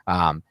hit.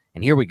 And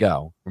here we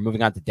go. We're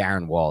moving on to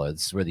Darren Waller.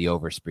 This is where the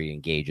over spree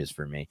engages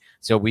for me.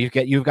 So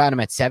you've got him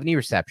at 70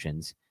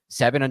 receptions,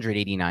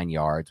 789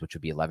 yards, which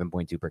would be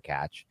 11.2 per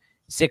catch,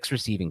 6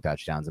 receiving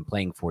touchdowns, and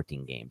playing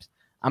 14 games.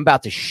 I'm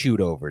about to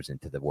shoot overs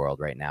into the world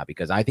right now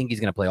because I think he's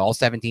going to play all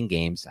 17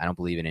 games. I don't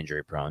believe in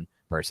injury prone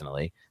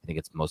personally. I think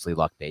it's mostly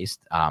luck based.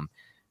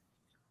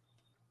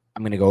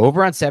 I'm going to go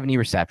over on 70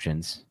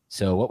 receptions.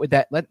 So what would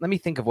that, let me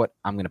think of what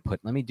I'm going to put.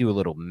 Let me do a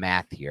little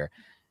math here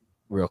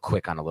real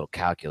quick on a little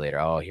calculator.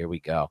 Oh, here we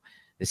go.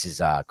 This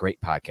is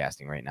great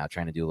podcasting right now.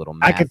 Trying to do a little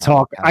math.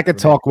 I could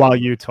talk while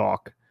you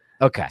talk.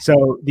 Okay.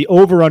 So the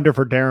over under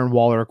for Darren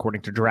Waller,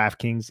 according to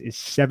DraftKings, is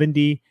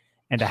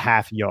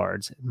 70.5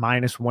 yards,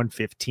 minus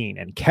 115,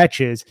 and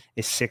catches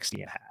is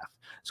 60.5.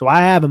 So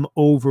I have him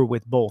over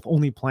with both,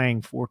 only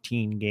playing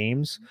 14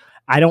 games.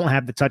 I don't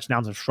have the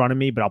touchdowns in front of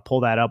me, but I'll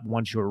pull that up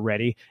once you're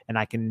ready, and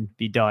I can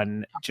be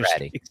done just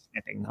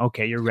extending.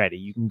 Okay, you're ready.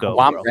 You can go.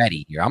 Well, I'm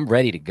ready here. I'm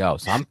ready to go.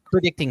 So I'm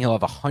predicting he'll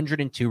have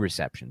 102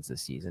 receptions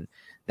this season.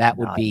 That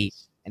would be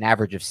an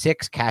average of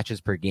 6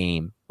 catches per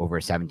game over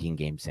a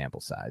 17-game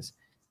sample size.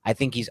 I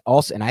think he's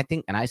also, and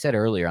I said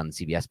earlier on the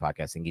CBS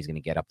podcast, I think he's going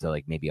to get up to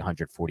like maybe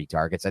 140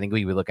 targets. I think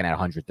we were looking at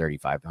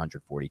 135,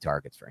 140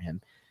 targets for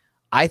him.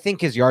 I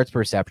think his yards per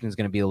reception is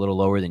going to be a little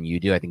lower than you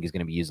do. I think he's going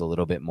to be used a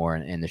little bit more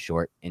in the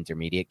short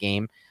intermediate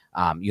game.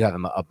 You have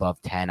him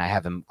above 10. I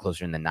have him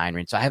closer in the 9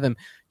 range. So I have him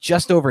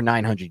just over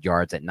 900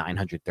 yards at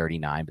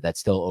 939, but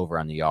that's still over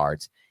on the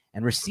yards.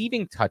 And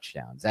receiving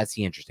touchdowns, that's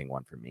the interesting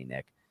one for me,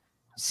 Nick.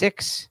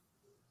 6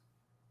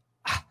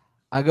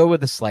 I'll go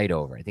with a slight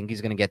over. I think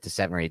he's going to get to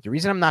 7 or 8. The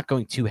reason I'm not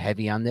going too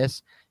heavy on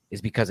this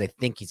is because I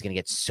think he's going to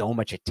get so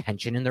much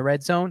attention in the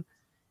red zone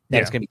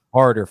that it's going to be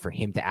harder for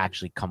him to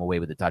actually come away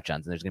with the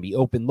touchdowns. And there's going to be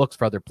open looks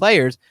for other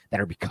players that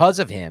are because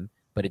of him,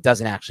 but it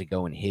doesn't actually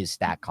go in his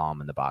stat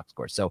column in the box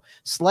score. So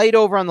slight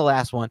over on the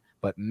last one,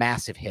 but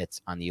massive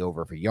hits on the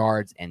over for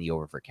yards and the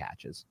over for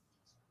catches.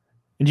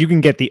 And you can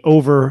get the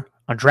over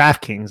on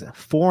DraftKings at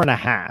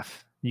 4.5.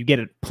 You get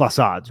it plus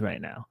odds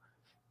right now.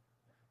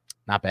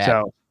 Not bad.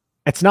 So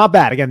it's not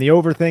bad. Again, the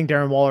over thing,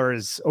 Darren Waller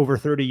is over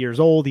 30 years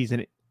old. He's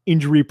an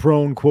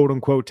injury-prone,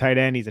 quote-unquote, tight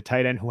end. He's a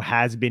tight end who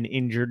has been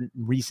injured in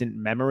recent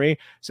memory.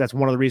 So that's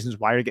one of the reasons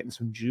why you're getting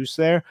some juice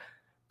there.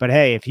 But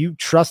hey, if you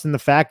trust in the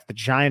fact that the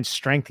Giants'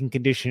 strength and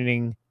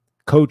conditioning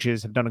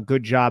coaches have done a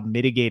good job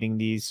mitigating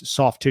these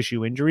soft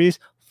tissue injuries,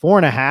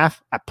 4.5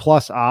 at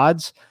plus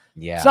odds.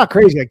 Yeah. It's not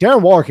crazy. Like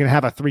Darren Waller can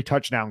have a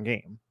 3-touchdown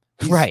game.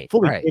 He's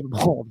fully right.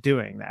 capable of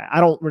doing that.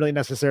 I don't really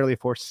necessarily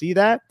foresee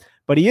that,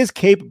 but he is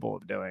capable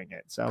of doing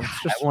it. So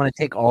I want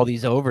to take all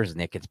these overs,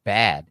 Nick. It's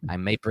bad. I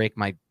may break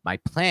my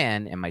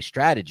plan and my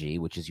strategy,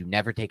 which is you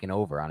never take an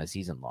over on a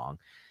season long.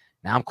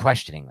 Now I'm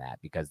questioning that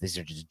because these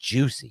are just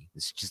juicy.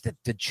 It's just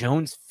the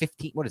Jones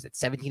 15,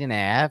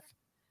 17.5?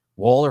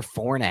 Waller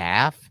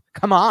 4.5?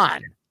 Come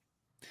on.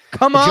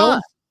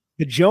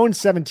 The Jones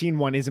 17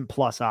 one isn't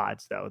plus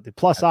odds though. The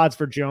plus odds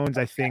for Jones,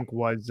 I think,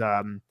 was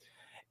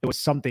it was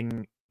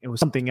something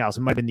else.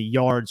 It might have been the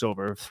yards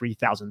over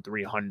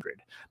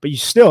 3,300. But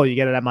you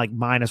get it at like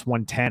minus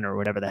 110 or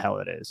whatever the hell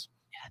it is.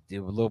 Yeah,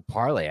 do a little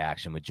parlay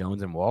action with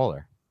Jones and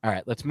Waller. All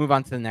right, let's move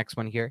on to the next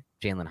one here.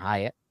 Jalen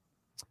Hyatt.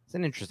 It's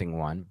an interesting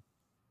one.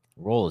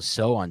 Role is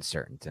so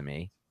uncertain to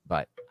me,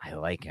 but I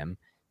like him.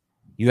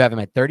 You have him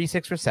at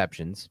 36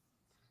 receptions,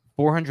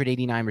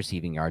 489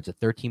 receiving yards, at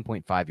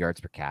 13.5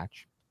 yards per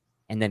catch,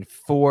 and then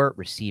 4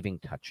 receiving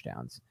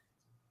touchdowns.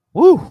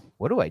 Woo!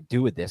 What do I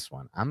do with this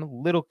one? I'm a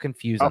little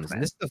confused on this.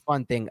 And this is the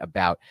fun thing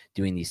about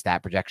doing these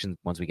stat projections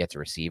once we get to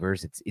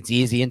receivers. It's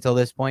easy until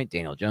this point.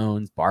 Daniel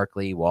Jones,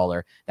 Barkley,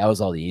 Waller, that was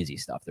all the easy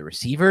stuff. The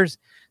receivers,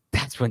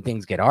 that's when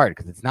things get hard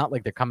because it's not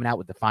like they're coming out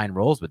with defined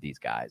roles with these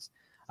guys.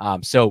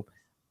 So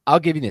I'll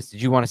give you this.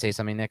 Did you want to say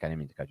something, Nick? I didn't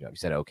mean to cut you off. You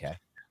said okay.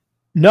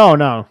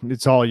 No,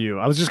 it's all you.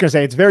 I was just going to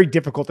say it's very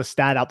difficult to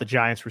stat out the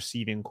Giants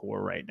receiving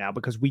core right now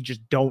because we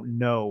just don't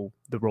know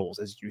the roles,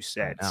 as you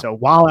said. So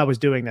while I was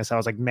doing this, I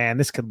was like, man,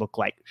 this could look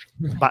like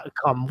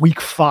come week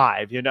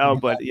 5,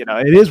 but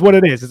it is what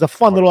it is. It's a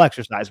fun little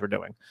exercise we're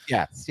doing.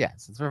 Yes,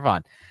 it's for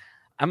fun.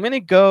 I'm going to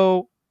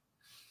go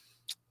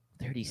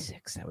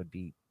 36. That would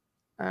be,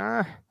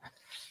 there's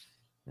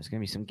going to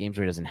be some games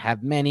where he doesn't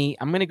have many.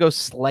 I'm going to go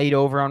slight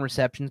over on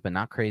receptions, but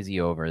not crazy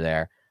over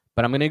there.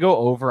 But I'm going to go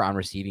over on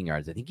receiving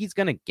yards. I think he's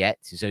going to get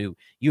to, so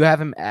you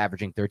have him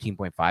averaging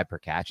 13.5 per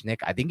catch, Nick.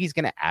 I think he's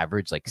going to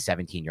average like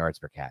 17 yards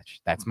per catch.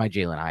 That's my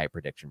Jalen Hyatt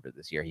prediction for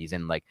this year. He's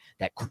in like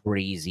that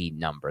crazy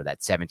number,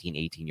 that 17,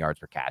 18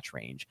 yards per catch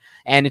range.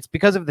 And it's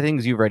because of the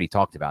things you've already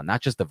talked about, not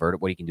just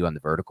what he can do on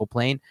the vertical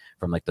plane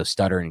from like those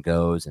stutter and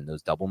goes and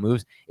those double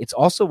moves. It's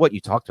also what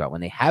you talked about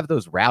when they have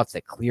those routes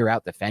that clear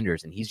out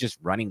defenders and he's just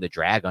running the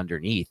drag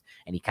underneath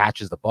and he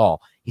catches the ball.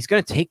 He's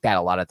going to take that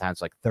a lot of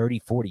times, like 30,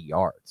 40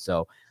 yards.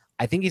 So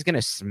I think he's going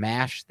to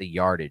smash the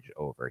yardage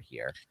over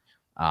here.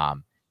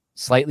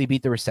 Slightly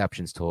beat the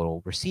receptions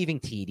total. Receiving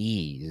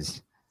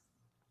TDs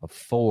of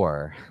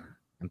 4.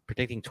 I'm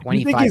predicting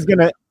 25.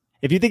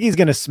 If you think he's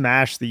going to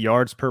smash the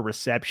yards per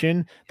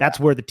reception, that's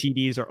where the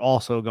TDs are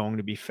also going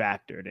to be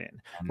factored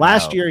in.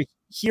 Last year,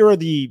 here are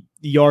the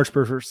yards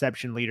per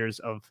reception leaders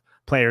of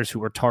players who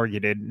were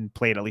targeted and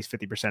played at least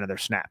 50% of their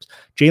snaps.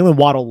 Jalen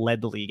Waddle led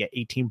the league at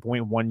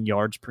 18.1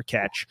 yards per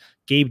catch.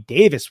 Gabe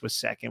Davis was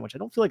second, which I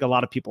don't feel like a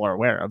lot of people are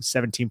aware of,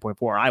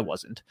 17.4. I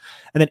wasn't.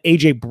 And then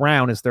A.J.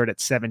 Brown is third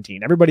at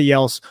 17. Everybody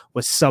else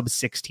was sub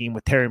 16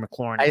 with Terry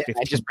McLaurin at 15.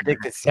 I just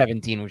predicted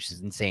 17, which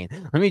is insane.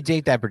 Let me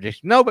take that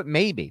prediction. No, but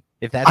maybe.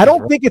 If that's I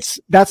don't think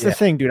that's the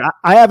thing, dude.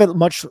 I have it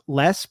much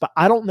less, but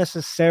I don't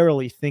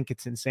necessarily think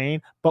it's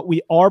insane. But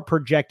we are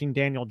projecting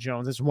Daniel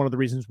Jones. This is one of the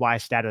reasons why I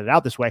statted it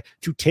out this way,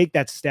 to take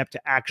that step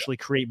to actually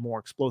create more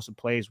explosive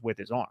plays with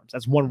his arms.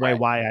 That's one way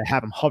why I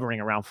have him hovering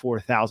around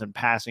 4,000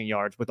 passing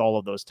yards with all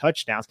of those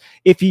touchdowns.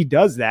 If he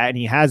does that and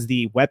he has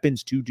the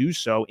weapons to do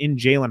so in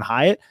Jalen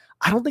Hyatt,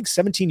 I don't think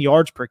 17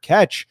 yards per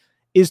catch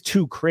is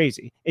too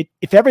crazy.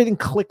 If everything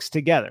clicks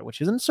together, which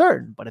isn't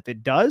certain, but if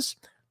it does,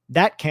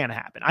 that can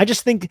happen. I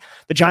just think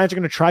the Giants are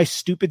going to try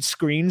stupid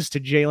screens to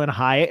Jalen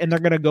Hyatt, and they're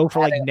going to go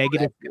for like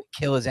negative.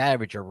 Kill his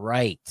average. You're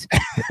right.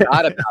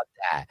 Forgot about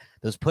that.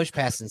 Those push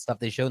passes and stuff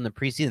they showed in the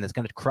preseason, that's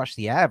going to crush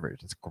the average.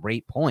 That's a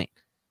great point.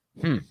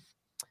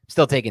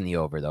 Still taking the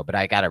over, though, but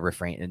I got to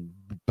refrain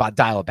and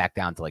dial it back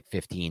down to like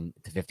 15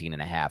 to 15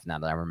 and a half. Now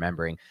that I'm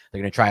remembering,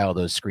 they're going to try all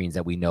those screens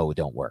that we know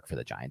don't work for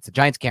the Giants. The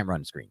Giants can't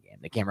run a screen game.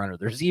 They can't run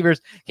with the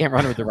receivers, can't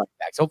run with the running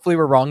backs. Hopefully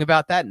we're wrong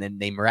about that, and then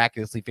they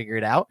miraculously figure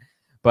it out.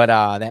 But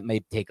that may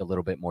take a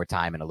little bit more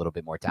time and a little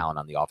bit more talent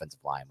on the offensive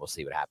line. We'll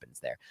see what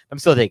happens there. I'm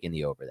still taking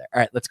the over there. All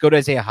right, let's go to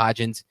Isaiah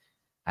Hodgins.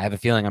 I have a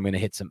feeling I'm going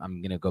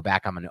to go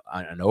back on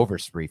an over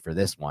spree for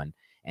this one.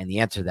 And the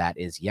answer to that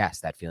is yes,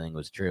 that feeling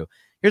was true.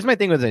 Here's my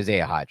thing with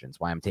Isaiah Hodgins,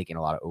 why I'm taking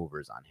a lot of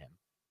overs on him.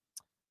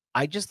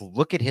 I just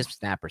look at his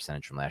snap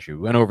percentage from last year.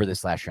 We went over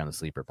this last year on the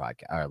Sleeper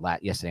podcast, or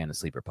yesterday on the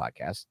Sleeper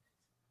podcast.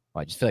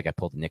 Well, I just feel like I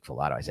pulled Nick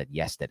Filato. I said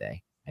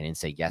yesterday. I didn't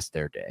say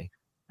yesterday.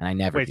 And I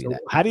never do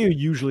that. How do you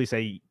usually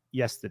say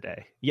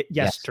yesterday?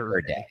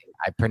 Yesterday.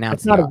 I pronounce it.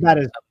 It's not as bad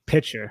as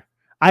pitcher.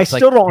 I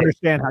still don't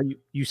understand how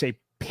you say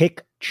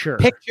picture.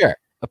 Picture.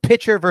 A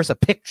pitcher versus a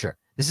picture.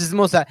 This is the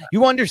most,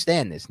 you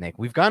understand this, Nick.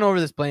 We've gone over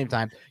this plenty of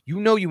times. You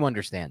know you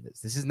understand this.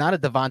 This is not a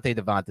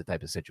Devontae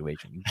type of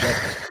situation. You get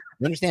it.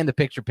 You understand the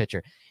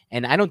picture.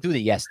 And I don't do the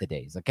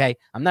yesterdays, okay?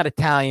 I'm not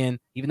Italian,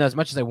 even though as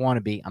much as I want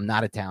to be, I'm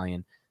not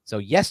Italian. So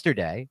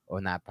yesterday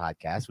on that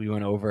podcast, we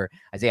went over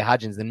Isaiah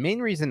Hodgins. The main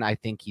reason I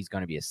think he's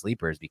going to be a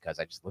sleeper is because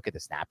I just look at the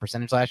snap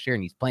percentage last year,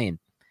 and he's playing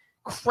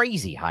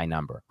crazy high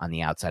number on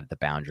the outside of the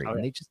boundary.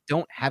 And they just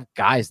don't have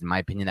guys, in my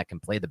opinion, that can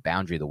play the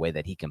boundary the way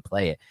that he can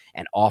play it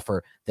and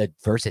offer the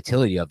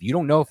versatility of, you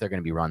don't know if they're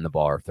going to be running the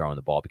ball or throwing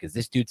the ball, because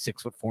this dude's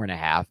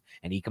 6'4.5"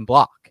 and he can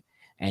block.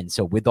 And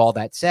so with all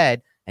that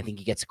said, I think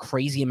he gets a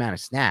crazy amount of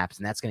snaps,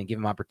 and that's going to give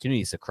him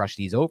opportunities to crush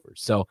these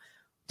overs. So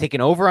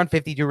taking over on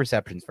 52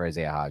 receptions for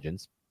Isaiah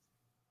Hodgins,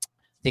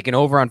 taking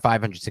over on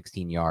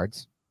 516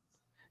 yards.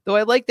 Though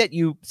I like that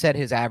you said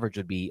his average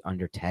would be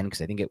under 10,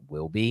 because I think it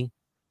will be.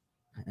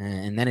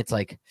 And then it's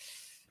like,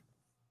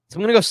 so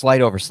I'm going to go slight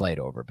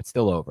over, but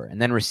still over.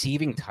 And then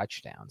receiving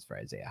touchdowns for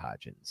Isaiah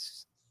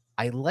Hodgins.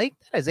 I like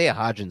that Isaiah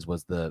Hodgins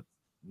was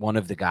one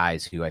of the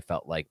guys who I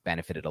felt like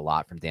benefited a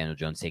lot from Daniel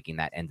Jones taking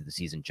that end of the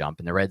season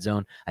jump in the red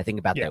zone. I think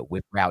about that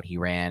whip route he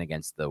ran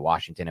against the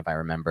Washington, if I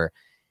remember.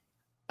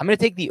 I'm going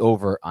to take the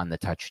over on the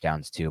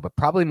touchdowns too, but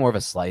probably more of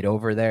a slight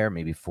over there,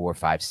 maybe 4,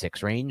 5,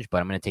 6 range,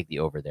 but I'm going to take the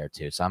over there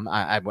too. So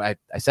I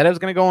said I was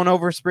going to go on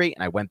over spree,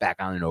 and I went back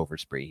on an over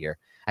spree here.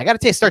 I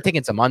got to start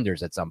taking some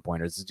unders at some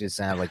point. Or it's just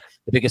like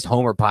the biggest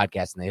homer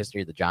podcast in the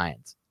history of the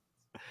Giants.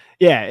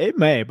 Yeah, it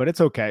may, but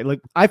it's okay. Like,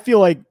 I feel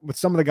like with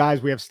some of the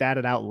guys we have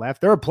statted out left,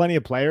 there are plenty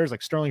of players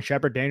like Sterling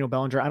Shepard, Daniel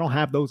Bellinger. I don't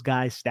have those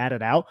guys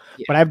statted out,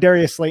 but I have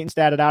Darius Slayton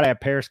statted out. I have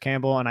Paris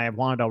Campbell, and I have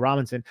Wan'Dale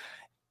Robinson.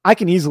 I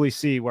can easily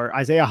see where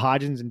Isaiah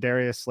Hodgins and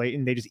Darius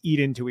Slayton, they just eat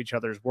into each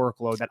other's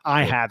workload that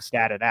I have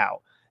statted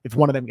out. If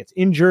one of them gets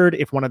injured,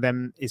 if one of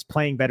them is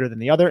playing better than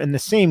the other, and the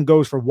same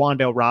goes for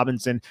Wan'Dale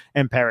Robinson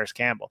and Paris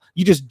Campbell.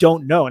 You just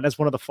don't know, and that's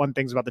one of the fun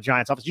things about the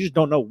Giants offense. You just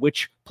don't know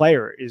which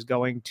player is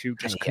going to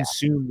just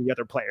consume the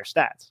other player's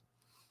stats.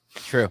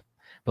 True,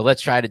 but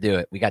let's try to do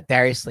it. We got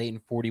Darius Slayton,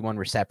 41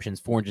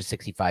 receptions,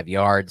 465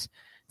 yards.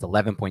 It's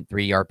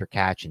 11.3 yard per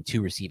catch and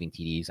 2 receiving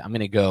TDs. I'm going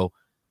to go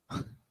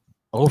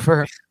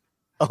over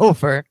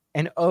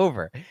and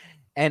over.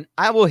 And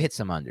I will hit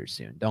some unders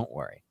soon. Don't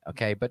worry.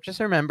 Okay. But just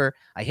remember,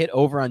 I hit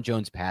over on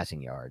Jones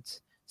passing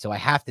yards. So I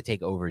have to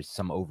take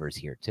some overs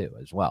here too,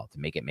 as well, to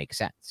make it make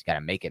sense. You got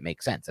to make it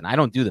make sense. And I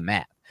don't do the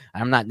math.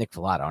 I'm not Nick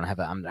Filato.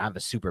 I have a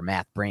super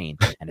math brain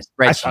and a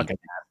spreadsheet.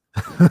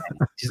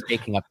 Just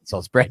making up this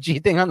whole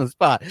spreadsheet thing on the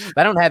spot.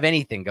 But I don't have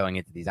anything going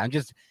into these. I'm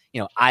just,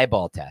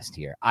 eyeball test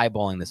here,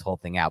 eyeballing this whole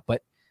thing out.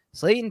 But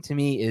Slayton to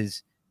me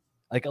is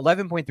like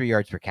 11.3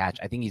 yards per catch.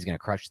 I think he's going to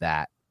crush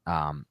that.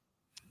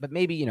 But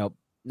maybe,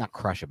 not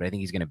crush it, but I think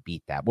he's going to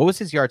beat that. What was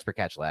his yards per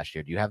catch last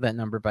year? Do you have that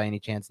number by any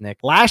chance, Nick?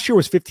 Last year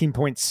was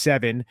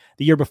 15.7.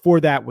 The year before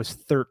that was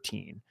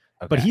 13.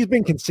 Okay. But he's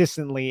been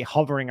consistently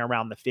hovering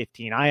around the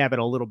 15. I have it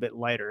a little bit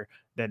lighter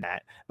than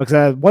that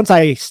because once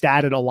I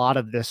statted a lot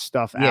of this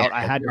stuff out,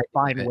 I had to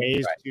find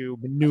ways to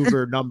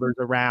maneuver numbers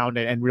around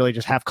and really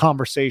just have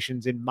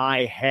conversations in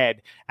my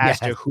head as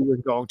to who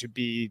is going to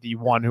be the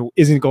one who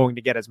isn't going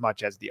to get as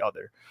much as the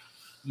other.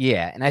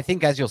 Yeah, and I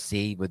think as you'll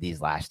see with these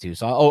last two,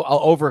 so I'll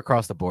over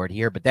across the board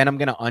here, but then I'm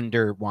going to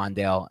under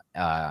Wan'Dale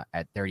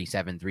at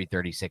 37,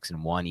 336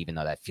 and 1, even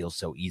though that feels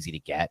so easy to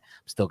get.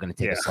 I'm still going to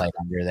take a slight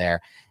under there.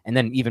 And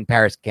then even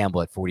Paris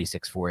Campbell at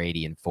 46,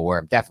 480 and 4.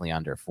 I'm definitely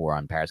under 4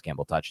 on Paris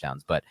Campbell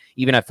touchdowns, but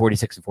even at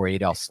 46 and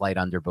 480, I'll slide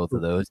under both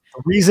of those.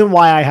 The reason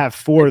why I have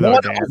 4 though, I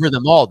want to over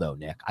them all though,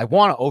 Nick. I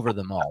want to over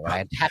them all.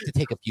 Right? I have to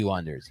take a few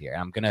unders here.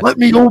 I'm going to let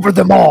me over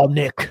them all,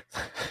 Nick.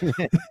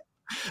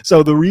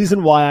 So the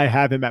reason why I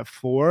have him at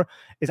 4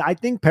 is I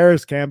think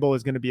Paris Campbell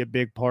is going to be a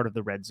big part of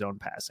the red zone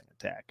passing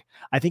attack.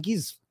 I think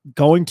he's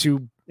going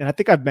to, and I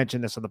think I've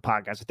mentioned this on the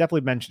podcast. I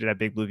definitely mentioned it at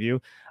Big Blue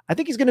View. I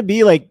think he's going to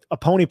be like a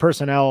pony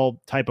personnel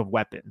type of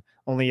weapon,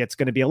 only it's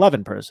going to be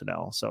 11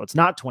 personnel. So it's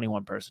not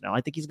 21 personnel.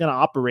 I think he's going to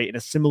operate in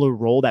a similar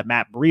role that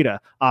Matt Breida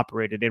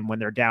operated in when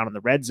they're down in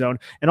the red zone.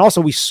 And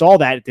also we saw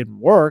that it didn't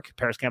work.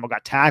 Paris Campbell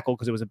got tackled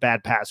because it was a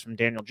bad pass from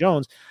Daniel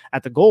Jones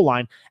at the goal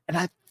line. And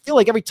I feel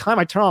like every time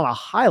I turn on a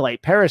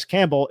highlight, Paris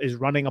Campbell is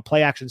running a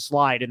play action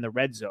slide in the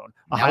red zone.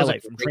 A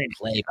highlight from training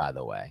play, by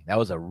the way. That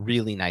was a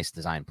really nice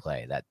design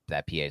play.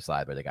 That PA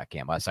slide where they got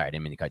Campbell. Sorry, I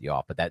didn't mean to cut you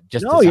off, but that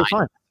just you're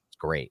fine. It's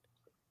great.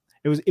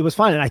 It was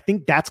fine, and I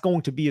think that's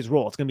going to be his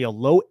role. It's going to be a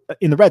low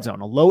in the red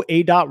zone, a low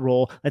A dot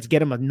roll. Let's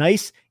get him a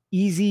nice,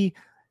 easy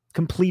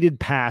completed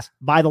pass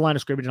by the line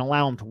of scrimmage and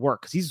allow him to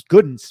work because he's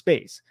good in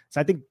space. So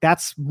I think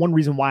that's one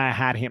reason why I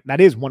had him. That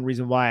is one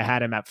reason why I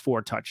had him at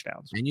 4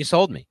 touchdowns. And you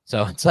sold me.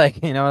 So it's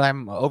like,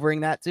 I'm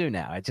overing that too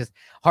now. It's just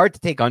hard to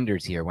take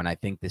unders here when I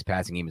think this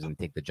passing game is going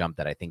to take the jump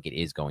that I think it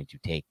is going to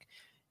take,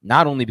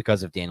 not only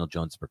because of Daniel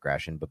Jones'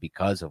 progression, but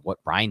because of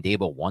what Brian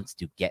Daboll wants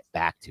to get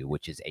back to,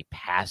 which is a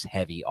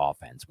pass-heavy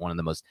offense. One of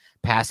the most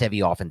pass-heavy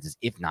offenses,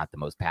 if not the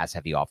most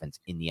pass-heavy offense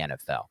in the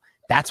NFL.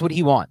 That's what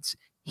he wants.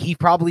 He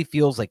probably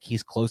feels like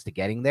he's close to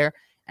getting there.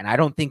 And I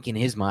don't think in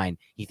his mind,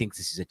 he thinks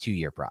this is a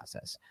 2-year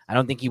process. I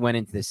don't think he went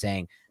into this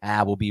saying,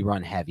 we'll be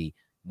run heavy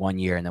 1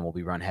 year and then we'll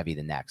be run heavy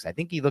the next. I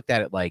think he looked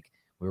at it like,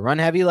 we were run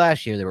heavy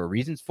last year. There were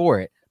reasons for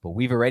it, but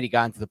we've already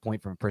gotten to the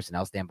point from a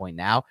personnel standpoint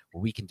now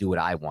where we can do what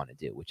I want to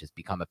do, which is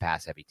become a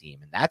pass-heavy team.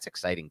 And that's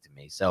exciting to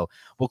me. So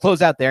we'll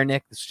close out there,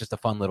 Nick. This is just a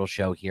fun little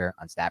show here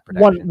on Stat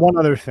Protection. One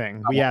other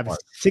thing. We have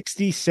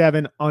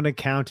 67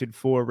 unaccounted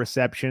for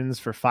receptions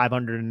for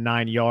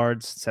 509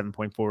 yards,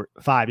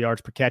 7.45 yards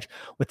per catch,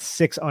 with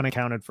 6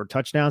 unaccounted for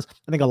touchdowns.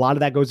 I think a lot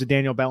of that goes to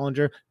Daniel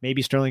Bellinger,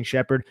 maybe Sterling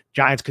Shepard.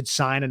 Giants could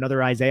sign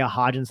another Isaiah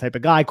Hodgins type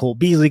of guy. Cole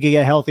Beasley could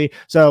get healthy.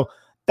 So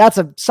that's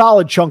a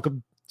solid chunk of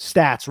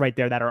stats right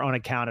there that are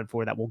unaccounted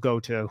for that will go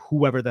to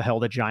whoever the hell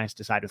the Giants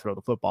decide to throw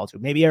the football to.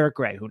 Maybe Eric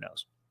Gray, who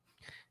knows?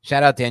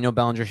 Shout out Daniel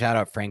Bellinger. Shout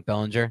out Frank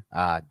Bellinger,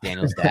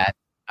 Daniel's dad.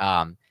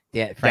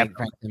 Frank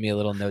sent me a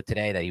little note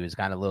today that he was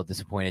kind of a little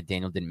disappointed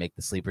Daniel didn't make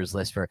the sleepers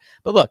list for.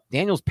 But look,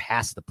 Daniel's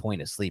past the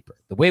point of sleeper.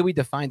 The way we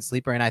define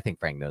sleeper, and I think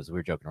Frank knows, we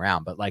were joking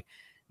around, but like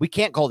we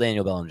can't call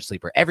Daniel Bellinger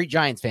sleeper. Every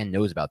Giants fan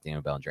knows about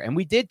Daniel Bellinger, and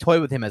we did toy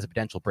with him as a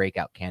potential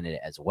breakout candidate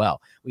as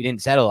well. We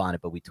didn't settle on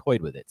it, but we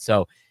toyed with it.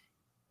 So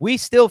we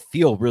still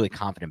feel really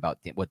confident about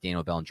what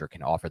Daniel Bellinger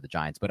can offer the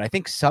Giants, but I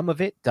think some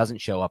of it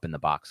doesn't show up in the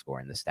box score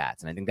and the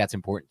stats. And I think that's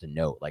important to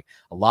note. Like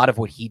a lot of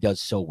what he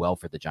does so well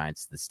for the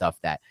Giants, the stuff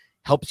that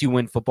helps you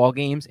win football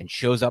games and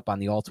shows up on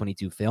the all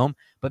 22 film,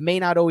 but may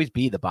not always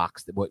be the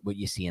box, what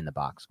you see in the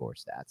box score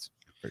stats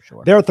for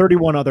sure. There are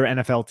 31 other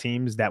NFL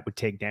teams that would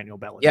take Daniel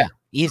Bellinger. Yeah.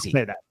 Easy.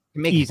 Say that.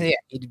 Easy.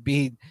 It'd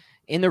be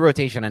in the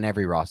rotation on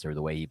every roster,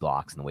 the way he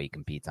blocks and the way he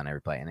competes on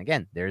every play. And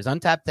again, there's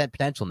untapped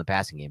potential in the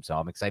passing game. So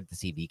I'm excited to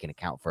see if he can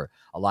account for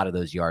a lot of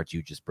those yards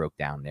you just broke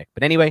down, Nick.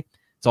 But anyway,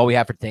 that's all we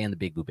have for today on the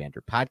Big Blue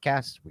Banter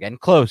podcast. We're getting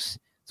close.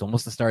 It's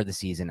almost the start of the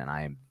season, and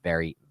I am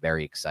very,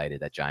 very excited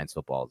that Giants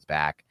football is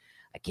back.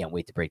 I can't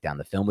wait to break down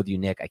the film with you,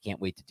 Nick. I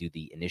can't wait to do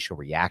the initial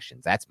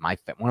reactions. That's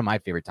one of my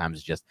favorite times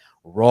is just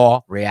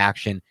raw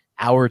reaction,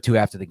 hour or two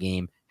after the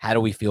game. How do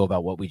we feel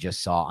about what we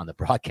just saw on the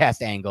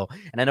broadcast angle?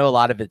 And I know a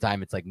lot of the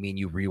time it's like me and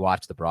you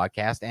rewatch the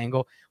broadcast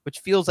angle, which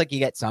feels like you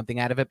get something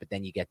out of it, but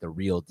then you get the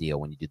real deal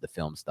when you do the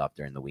film stuff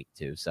during the week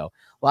too. So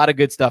a lot of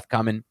good stuff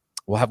coming.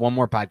 We'll have one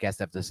more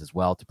podcast after this as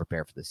well to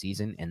prepare for the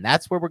season. And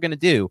that's where we're going to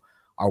do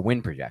our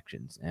win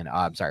projections and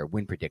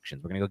win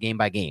predictions. We're going to go game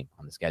by game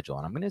on the schedule,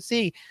 and I'm going to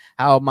see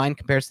how mine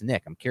compares to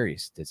Nick. I'm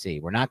curious to see.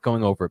 We're not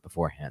going over it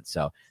beforehand,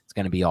 so it's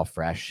going to be all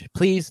fresh.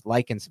 Please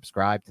like and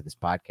subscribe to this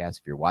podcast.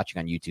 If you're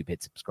watching on YouTube,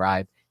 hit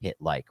subscribe, hit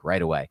like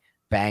right away.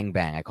 Bang,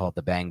 bang. I call it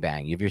the bang,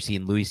 bang. You've ever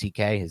seen Louis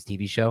C.K., his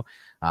TV show?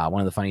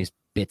 One of the funniest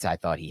bits I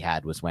thought he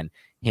had was when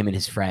him and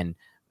his friend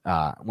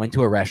went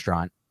to a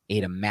restaurant,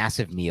 ate a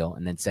massive meal,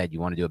 and then said, you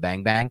want to do a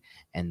bang bang?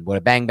 And what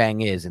a bang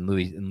bang is in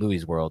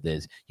Louis' world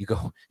is you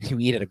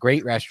eat at a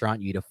great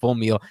restaurant, you eat a full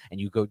meal, and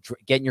you go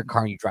get in your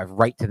car and you drive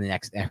right to the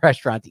next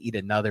restaurant to eat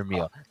another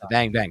meal. A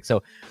bang bang.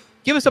 So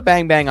give us a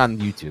bang bang on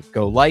YouTube.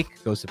 Go like,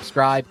 go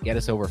subscribe, get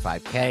us over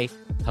 5K,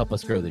 help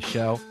us grow the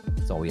show.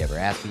 That's all we ever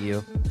ask of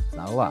you. It's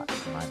not a lot,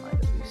 in my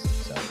mind at least.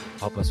 So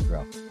help us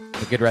grow.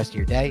 Have a good rest of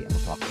your day, and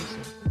we'll talk to you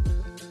soon.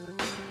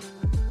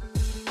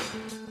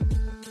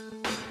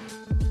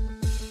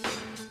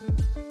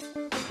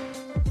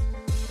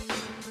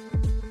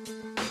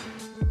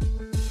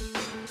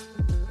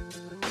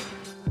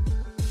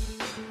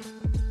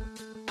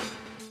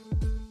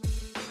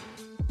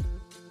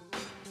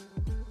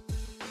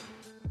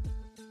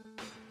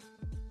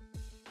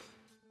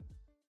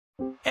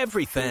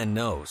 Every fan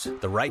knows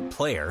the right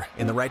player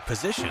in the right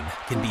position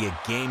can be a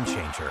game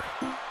changer.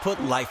 Put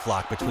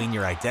LifeLock between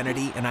your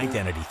identity and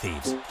identity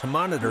thieves to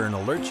monitor and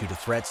alert you to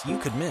threats you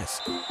could miss.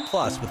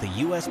 Plus, with a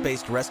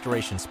U.S.-based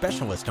restoration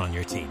specialist on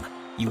your team,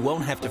 you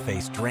won't have to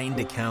face drained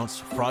accounts,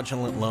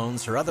 fraudulent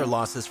loans, or other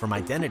losses from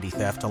identity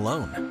theft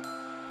alone.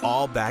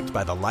 All backed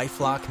by the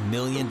LifeLock $1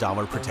 Million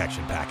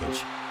Protection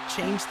Package.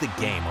 Change the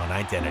game on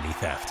identity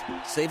theft.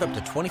 Save up to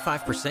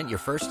 25% your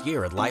first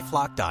year at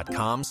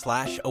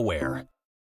LifeLock.com/aware.